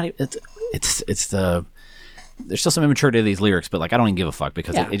it's not it's the there's still some immaturity to these lyrics, but like I don't even give a fuck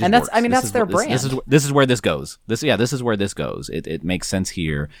because it just and that's works. I mean, that's their brand. This is where this goes. This is where this goes. It makes sense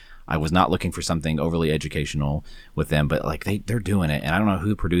here. I was not looking for something overly educational with them, but like they're doing it, and I don't know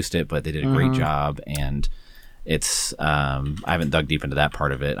who produced it, but they did a great job. And it's I haven't dug deep into that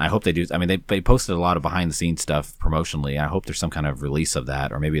part of it. I hope they do. I mean, they posted a lot of behind the scenes stuff promotionally. I hope there's some kind of release of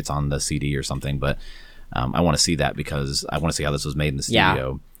that, or maybe it's on the CD or something. But I want to see that because I want to see how this was made in the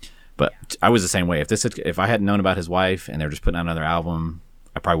studio. Yeah. But I was the same way. If I hadn't known about his wife and they're just putting out another album,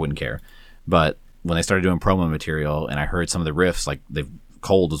 I probably wouldn't care. But when they started doing promo material and I heard some of the riffs, like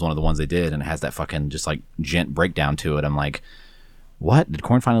Cold was one of the ones they did, and it has that fucking just like gent breakdown to it. I'm like, what? Did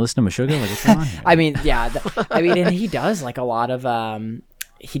Korn finally listen to Meshuggah? Like, what's going on here? I mean, yeah. I mean, and he does like a lot of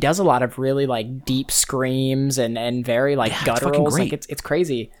really like deep screams and very like gutturals. Like it's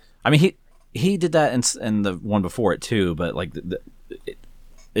crazy. I mean, he did that in the one before it too, but like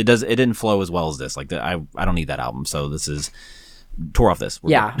it didn't flow as well as this. Like I don't need that album, so this is tore off this.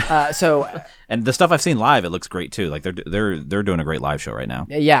 So and the stuff I've seen live, it looks great too. Like they're doing a great live show right now.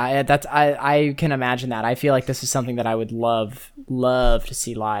 Yeah, that's I can imagine that. I feel like this is something that I would love to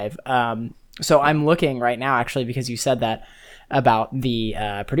see live. So I'm looking right now actually because you said that about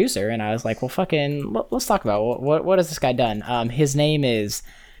the producer, and I was like, well, fucking let's talk about what has this guy done. His name is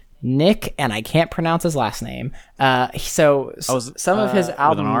Nick, and I can't pronounce his last name. Some of his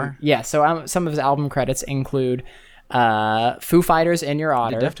album, with an R? Yeah. So some of his album credits include Foo Fighters, In Your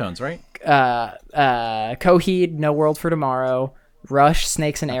Honor, Deftones, right? Coheed, No World for Tomorrow, Rush,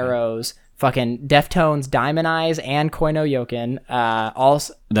 Snakes and Arrows, fucking Deftones, Diamond Eyes, and Koi no Yokin.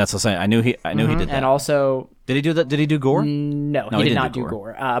 Also, that's the same. I knew he did that. And also, did he do that? Did he do Gore? No, he did not do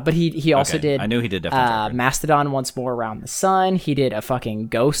Gore. But he also did. I knew he did Deftones. Mastodon, Once More Around the Sun. He did a fucking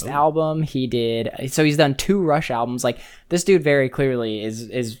Ghost album. He did. So he's done 2 Rush albums. Like, this dude very clearly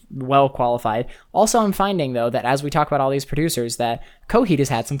is well qualified. Also, I'm finding though that as we talk about all these producers, that Coheed has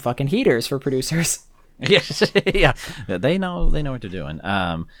had some fucking heaters for producers. Yes, yeah, they know what they're doing.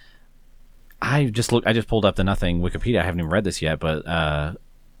 I just pulled up the Nothing Wikipedia. I haven't even read this yet, but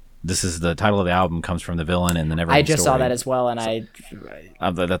this is the title of the album comes from The Villain and the Never. I just saw that as well, and I'm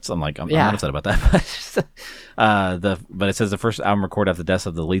not upset about that. But it says the first album recorded after the deaths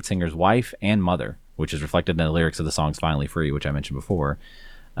of the lead singer's wife and mother, which is reflected in the lyrics of the songs "Finally Free," which I mentioned before.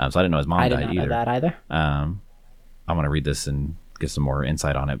 So I didn't know his mom died either. I did not know that either. I'm gonna read this and get some more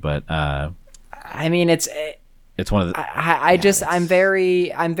insight on it, but I mean, it's one of the. I'm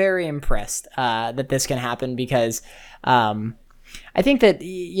very impressed that this can happen because I think that,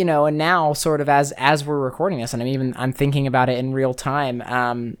 and now sort of as we're recording this, and I'm thinking about it in real time.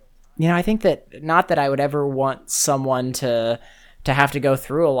 I think that not that I would ever want someone to have to go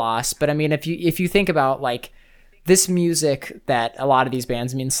through a loss, but I mean, if you think about like this music that a lot of these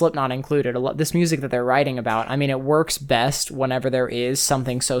bands, Slipknot included, this music that they're writing about, it works best whenever there is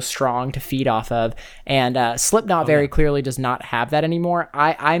something so strong to feed off of. And Slipknot very clearly does not have that anymore.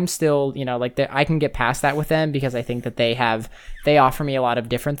 I'm still, I can get past that with them because I think that they offer me a lot of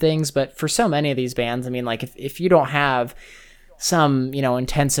different things. But for so many of these bands, if you don't have some,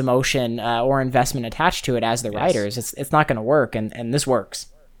 intense emotion or investment attached to it as the writers, it's not going to work. And this works.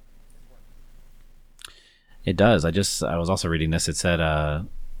 It does. I was also reading this. It said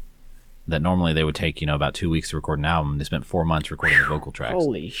that normally they would take about 2 weeks to record an album. They spent 4 months recording the vocal tracks.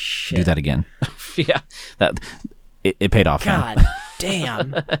 Holy shit! Do that again. Yeah, it paid off. God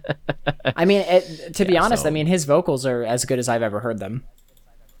damn. To be honest, his vocals are as good as I've ever heard them.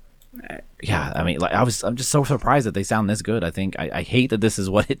 Yeah, I'm just so surprised that they sound this good. I think I hate that this is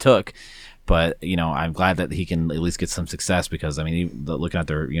what it took. But I'm glad that he can at least get some success because looking at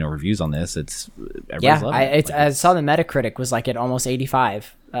their reviews on this, it's I saw the Metacritic was like at almost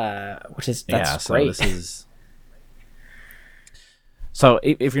 85, which is that's great. So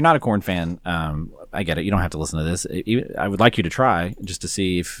if you're not a Korn fan, I get it. You don't have to listen to this. I would like you to try just to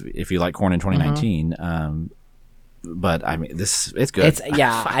see if you like Korn in 2019. But it's good.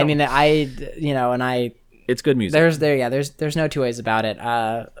 It's good music. There's no two ways about it.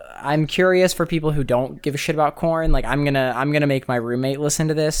 I'm curious for people who don't give a shit about Korn. Like I'm gonna make my roommate listen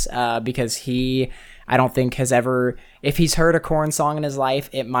to this because he I don't think has ever, if he's heard a Korn song in his life,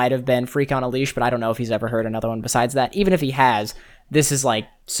 it might have been Freak on a Leash, but I don't know if he's ever heard another one besides that. Even if he has, this is like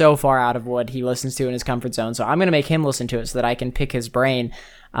so far out of what he listens to in his comfort zone. So I'm going to make him listen to it so that I can pick his brain.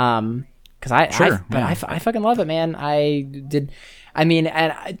 Cause I fucking love it, man.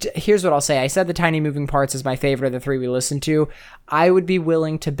 Here's what I'll say. I said the Tiny Moving Parts is my favorite of the three we listened to. I would be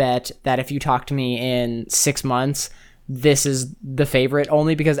willing to bet that if you talk to me in 6 months, this is the favorite,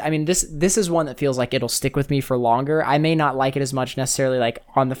 only because this is one that feels like it'll stick with me for longer. I may not like it as much necessarily like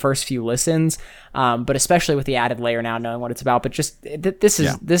on the first few listens, but especially with the added layer now, knowing what it's about. But just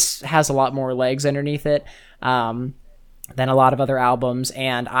this has a lot more legs underneath it than a lot of other albums,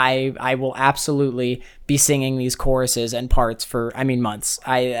 and I will absolutely be singing these choruses and parts for months.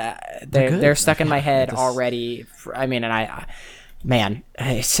 They're stuck in my head already. I'm aghast,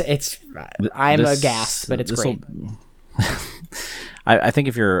 but it's great. I think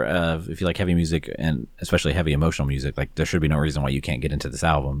if you like heavy music and especially heavy emotional music, like there should be no reason why you can't get into this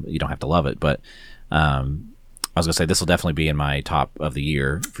album. You don't have to love it, but I was gonna say this will definitely be in my top of the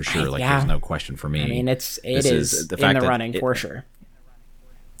year for sure. Like there's no question for me. It is in the running for sure.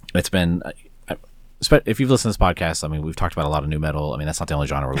 It's been. If you've listened to this podcast, we've talked about a lot of new metal. That's not the only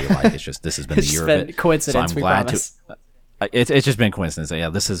genre we like. It's just this has been the year of it. Coincidence, so I'm glad promise. It's just been coincidence. Yeah,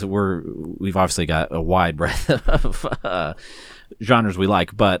 we've obviously got a wide breadth of genres we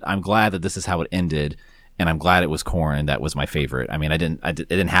like, but I'm glad that this is how it ended, and I'm glad it was Korn, and that was my favorite. It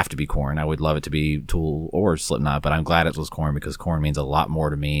didn't have to be Korn. I would love it to be Tool or Slipknot, but I'm glad it was Korn because Korn means a lot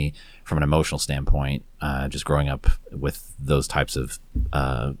more to me from an emotional standpoint. Just growing up with those types of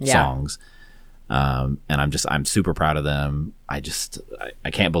songs. And I'm super proud of them. I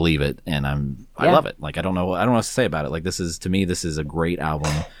can't believe it. And I love it. Like, I don't know what else to say about it. Like, this is a great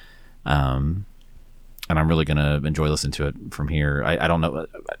album. And I'm really going to enjoy listening to it from here. I don't know.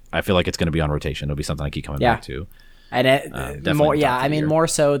 I feel like it's going to be on rotation. It'll be something I keep coming back to. And more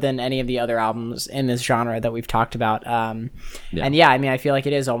so than any of the other albums in this genre that we've talked about. I feel like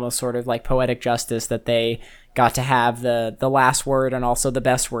it is almost sort of like poetic justice that they got to have the last word and also the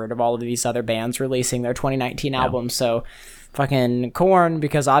best word of all of these other bands releasing their 2019 albums. So fucking Korn,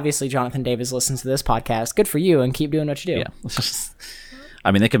 because obviously Jonathan Davis listens to this podcast. Good for you, and keep doing what you do. Yeah.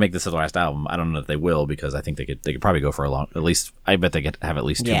 They could make this the last album. I don't know if they will, because I think they could probably go for at least I bet they could have at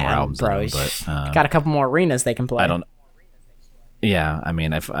least 2 more albums. Bro, but got a couple more arenas they can play.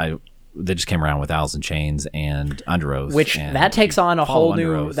 They just came around with Alice in Chains and Under Oath, which that takes on a whole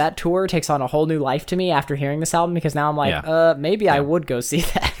new. That tour takes on a whole new life to me after hearing this album, because now I'm like, maybe I would go see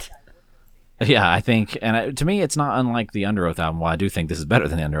that. Yeah, I think, and to me, it's not unlike the Under Oath album. Well, I do think this is better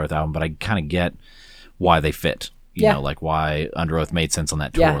than the Under Oath album, but I kind of get why they fit. You know, like why Under Oath made sense on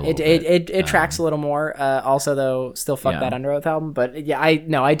that tour. Yeah, it tracks a little more. Also, though, still fuck that Under Oath album. But I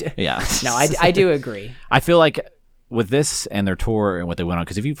do agree. I feel like with this and their tour and what they went on,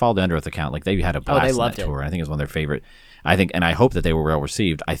 because if you follow the Under Oath account, like they had a blast on that tour. And I think it was one of their favorite. And I hope that they were well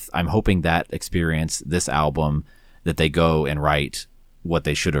received. I'm hoping that experience, this album, that they go and write what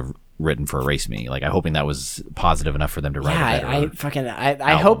they should have written for Erase Me. Like, I'm hoping that was positive enough for them to write a better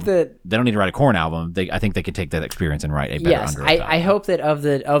I hope that they don't need to write a Korn album. I think they could take that experience and write a better Under Oath album. I hope that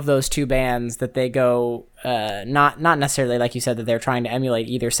of those two bands that they go not necessarily like you said that they're trying to emulate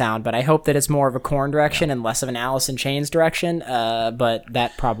either sound, but I hope that it's more of a Korn direction and less of an Alice in Chains direction. But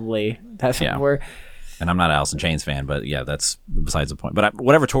that's where. And I'm not an Alice in Chains fan, but yeah, that's besides the point. But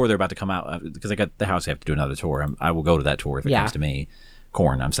whatever tour they're about to come out, because they got the house, they have to do another tour. I will go to that tour if it comes to me.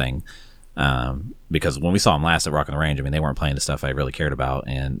 Korn, I'm saying, because when we saw them last at Rock on the Range, they weren't playing the stuff I really cared about,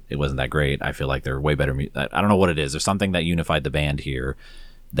 and it wasn't that great. I feel like they're way better. I don't know what it is. There's something that unified the band here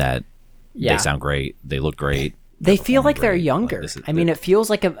that they sound great. They look great. They feel like they're younger. It feels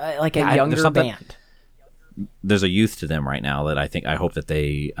like a younger band. There's a youth to them right now that I hope that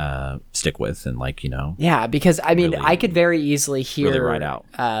they stick with, and because really, I could very easily hear really ride out.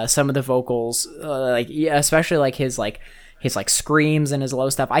 Some of the vocals, especially like his screams and his low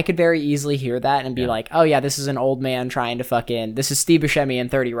stuff. I could very easily hear that and be like, oh yeah, this is an old man trying to this is Steve Buscemi in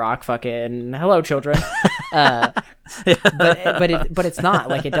 30 Rock fucking hello children. But it's not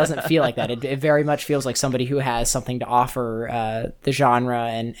like, it doesn't feel like that. It very much feels like somebody who has something to offer the genre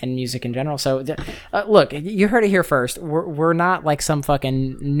and music in general. So look, you heard it here first. We're not like some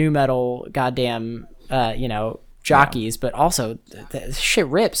fucking new metal goddamn jockeys, but also this shit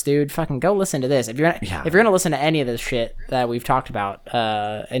rips, dude. Fucking go listen to this. If you're gonna listen to any of this shit that we've talked about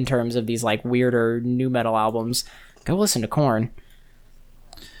in terms of these like weirder new metal albums, go listen to Korn.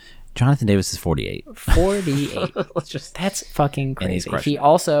 Jonathan Davis is 48. 48. That's fucking crazy. He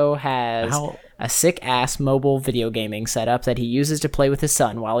also has a sick-ass mobile video gaming setup that he uses to play with his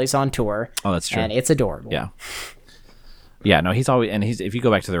son while he's on tour. Oh, that's true. And it's adorable. Yeah, no, he's always, and if you go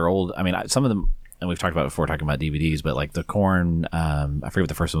back to their old, I mean, some of them, and we've talked about it before talking about DVDs, but like the Korn, I forget what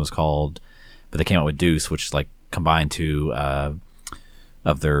the first one was called, but they came out with Deuce, which is like combined two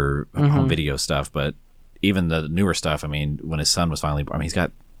of their home video stuff. But even the newer stuff, I mean, when his son was finally, I mean, he's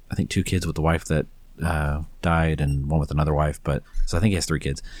got, I think, 2 kids with the wife that died and one with another wife, but so I think he has 3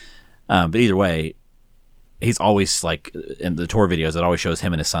 kids. But either way, he's always like in the tour videos, it always shows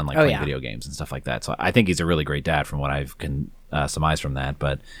him and his son like playing video games and stuff like that. So I think he's a really great dad from what I can surmise from that.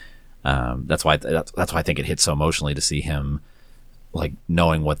 But that's why I think it hits so emotionally to see him like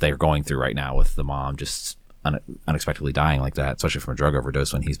knowing what they're going through right now with the mom just unexpectedly dying like that, especially from a drug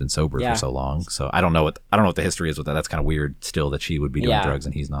overdose when he's been sober for so long. So I don't know what the history is with that. That's kind of weird still that she would be doing drugs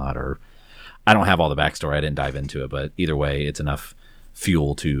and he's not, or I don't have all the backstory. I didn't dive into it, but either way, it's enough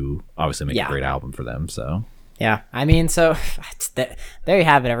fuel to obviously make a great album for them. So yeah, I mean, so there you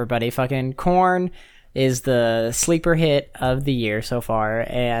have it, everybody. Fucking Korn is the sleeper hit of the year so far,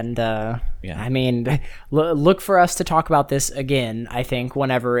 and I mean, look for us to talk about this again. I think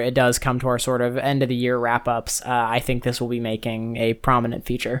whenever it does come to our sort of end of the year wrap ups, I think this will be making a prominent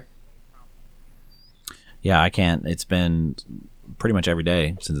feature. Yeah, I can't. It's been pretty much every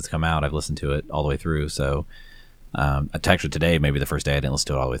day since it's come out. I've listened to it all the way through. So I texted today, maybe the first day I didn't listen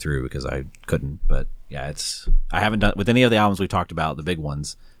to it all the way through because I couldn't. But yeah, I haven't done with any of the albums we talked about, the big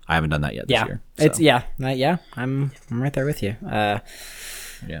ones. I haven't done that yet this year. So. I'm right there with you. I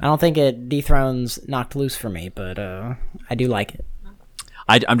don't think it dethrones Knocked Loose for me, but I do like it.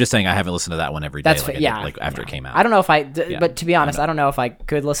 I'm just saying I haven't listened to that one every day. After it came out. I don't know if but to be honest, I don't know if I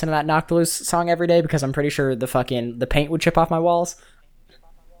could listen to that Knocked Loose song every day because I'm pretty sure the paint would chip off my walls.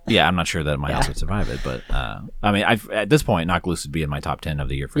 Yeah, I'm not sure that my house would survive it, but I mean, at this point, Knocked Loose would be in my top 10 of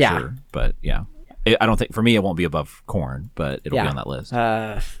the year for sure. But yeah. I don't think for me it won't be above Korn, but it'll be on that list.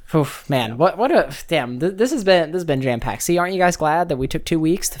 Man, what a damn! This has been jam packed. See, aren't you guys glad that we took 2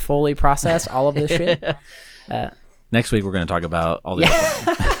 weeks to fully process all of this shit? Next week we're going to talk about all the.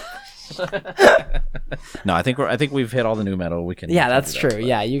 No, I think we've hit all the new metal we can. Yeah, that's true. But.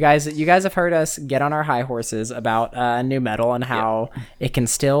 Yeah, you guys have heard us get on our high horses about new metal and how it can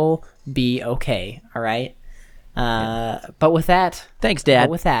still be okay. All right. But with that, thanks, Dad.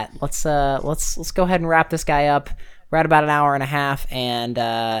 With that, let's go ahead and wrap this guy up. We're at about an hour and a half, and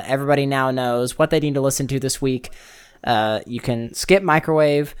everybody now knows what they need to listen to this week. You can skip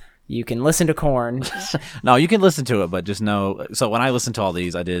Microwave. You can listen to Korn. No, you can listen to it, but just know. So when I listened to all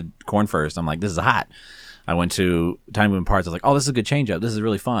these, I did Korn first. I'm like, this is hot. I went to Tiny Moving Parts. I was like, oh, this is a good change up. This is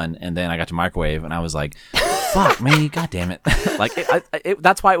really fun. And then I got to Microwave, and I was like, fuck me, god damn it. Like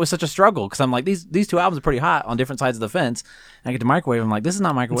that's why it was such a struggle, because I'm like, these 2 albums are pretty hot on different sides of the fence, and I get to Microwave, I'm like, this is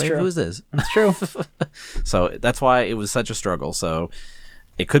not Microwave, who is this? That's true. So that's why it was such a struggle. So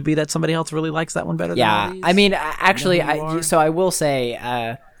it could be that somebody else really likes that one better than these. I mean, actually, I will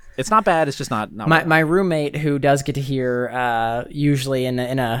say it's not bad. It's just not my roommate, who does get to hear usually in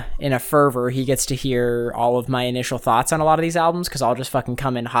a fervor, he gets to hear all of my initial thoughts on a lot of these albums because I'll just fucking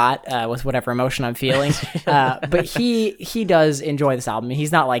come in hot with whatever emotion I'm feeling. But he does enjoy this album.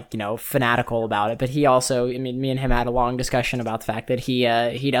 He's not like fanatical about it, but he also, I mean, me and him had a long discussion about the fact that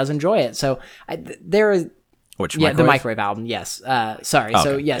he does enjoy it. So there is. Which the Microwave album, yes. Sorry. Okay,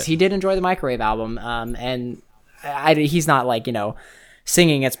 so yes, he did enjoy the Microwave album, and he's not like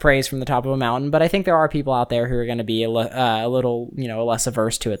singing its praise from the top of a mountain, but I think there are people out there who are going to be a little, less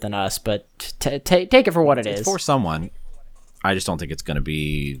averse to it than us. But take it for what it is. It's for someone. I just don't think it's going to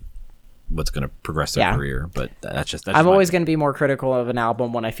be what's going to progress their career. But that's just. I'm always going to be more critical of an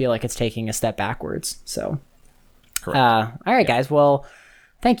album when I feel like it's taking a step backwards. So, correct. All right, guys. Well,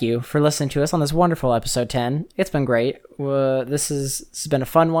 thank you for listening to us on this wonderful episode 10. It's been great. This has been a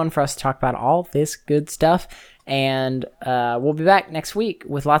fun one for us to talk about all this good stuff. And we'll be back next week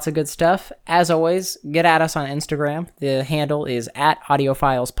with lots of good stuff. As always, get at us on Instagram. The handle is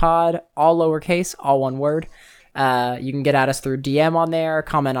 @AudiophilesPod, all lowercase, all one word. You can get at us through DM on there,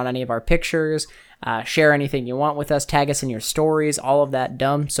 comment on any of our pictures, share anything you want with us, tag us in your stories, all of that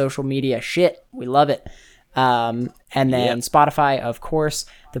dumb social media shit. We love it. And then Spotify, of course,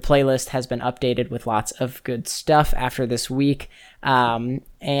 the playlist has been updated with lots of good stuff after this week.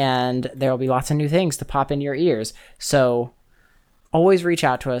 And there will be lots of new things to pop in your ears. So always reach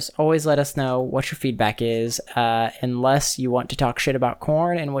out to us. Always let us know what your feedback is, unless you want to talk shit about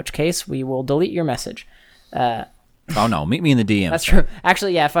Korn, in which case we will delete your message. Oh no, meet me in the DM. That's true.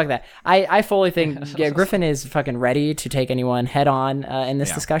 Actually, yeah, fuck that. I fully think Griffin is fucking ready to take anyone head on in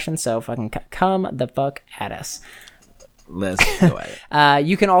this discussion, so fucking come the fuck at us. Let's go at it.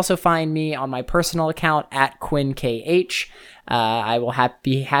 You can also find me on my personal account at QuinnKH. I will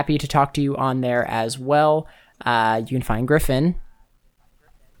be happy to talk to you on there as well. You can find Griffin.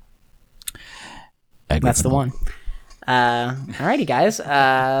 That's the one. Alrighty, guys.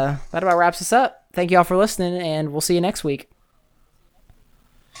 That about wraps us up. Thank you all for listening, and we'll see you next week.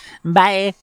 Bye.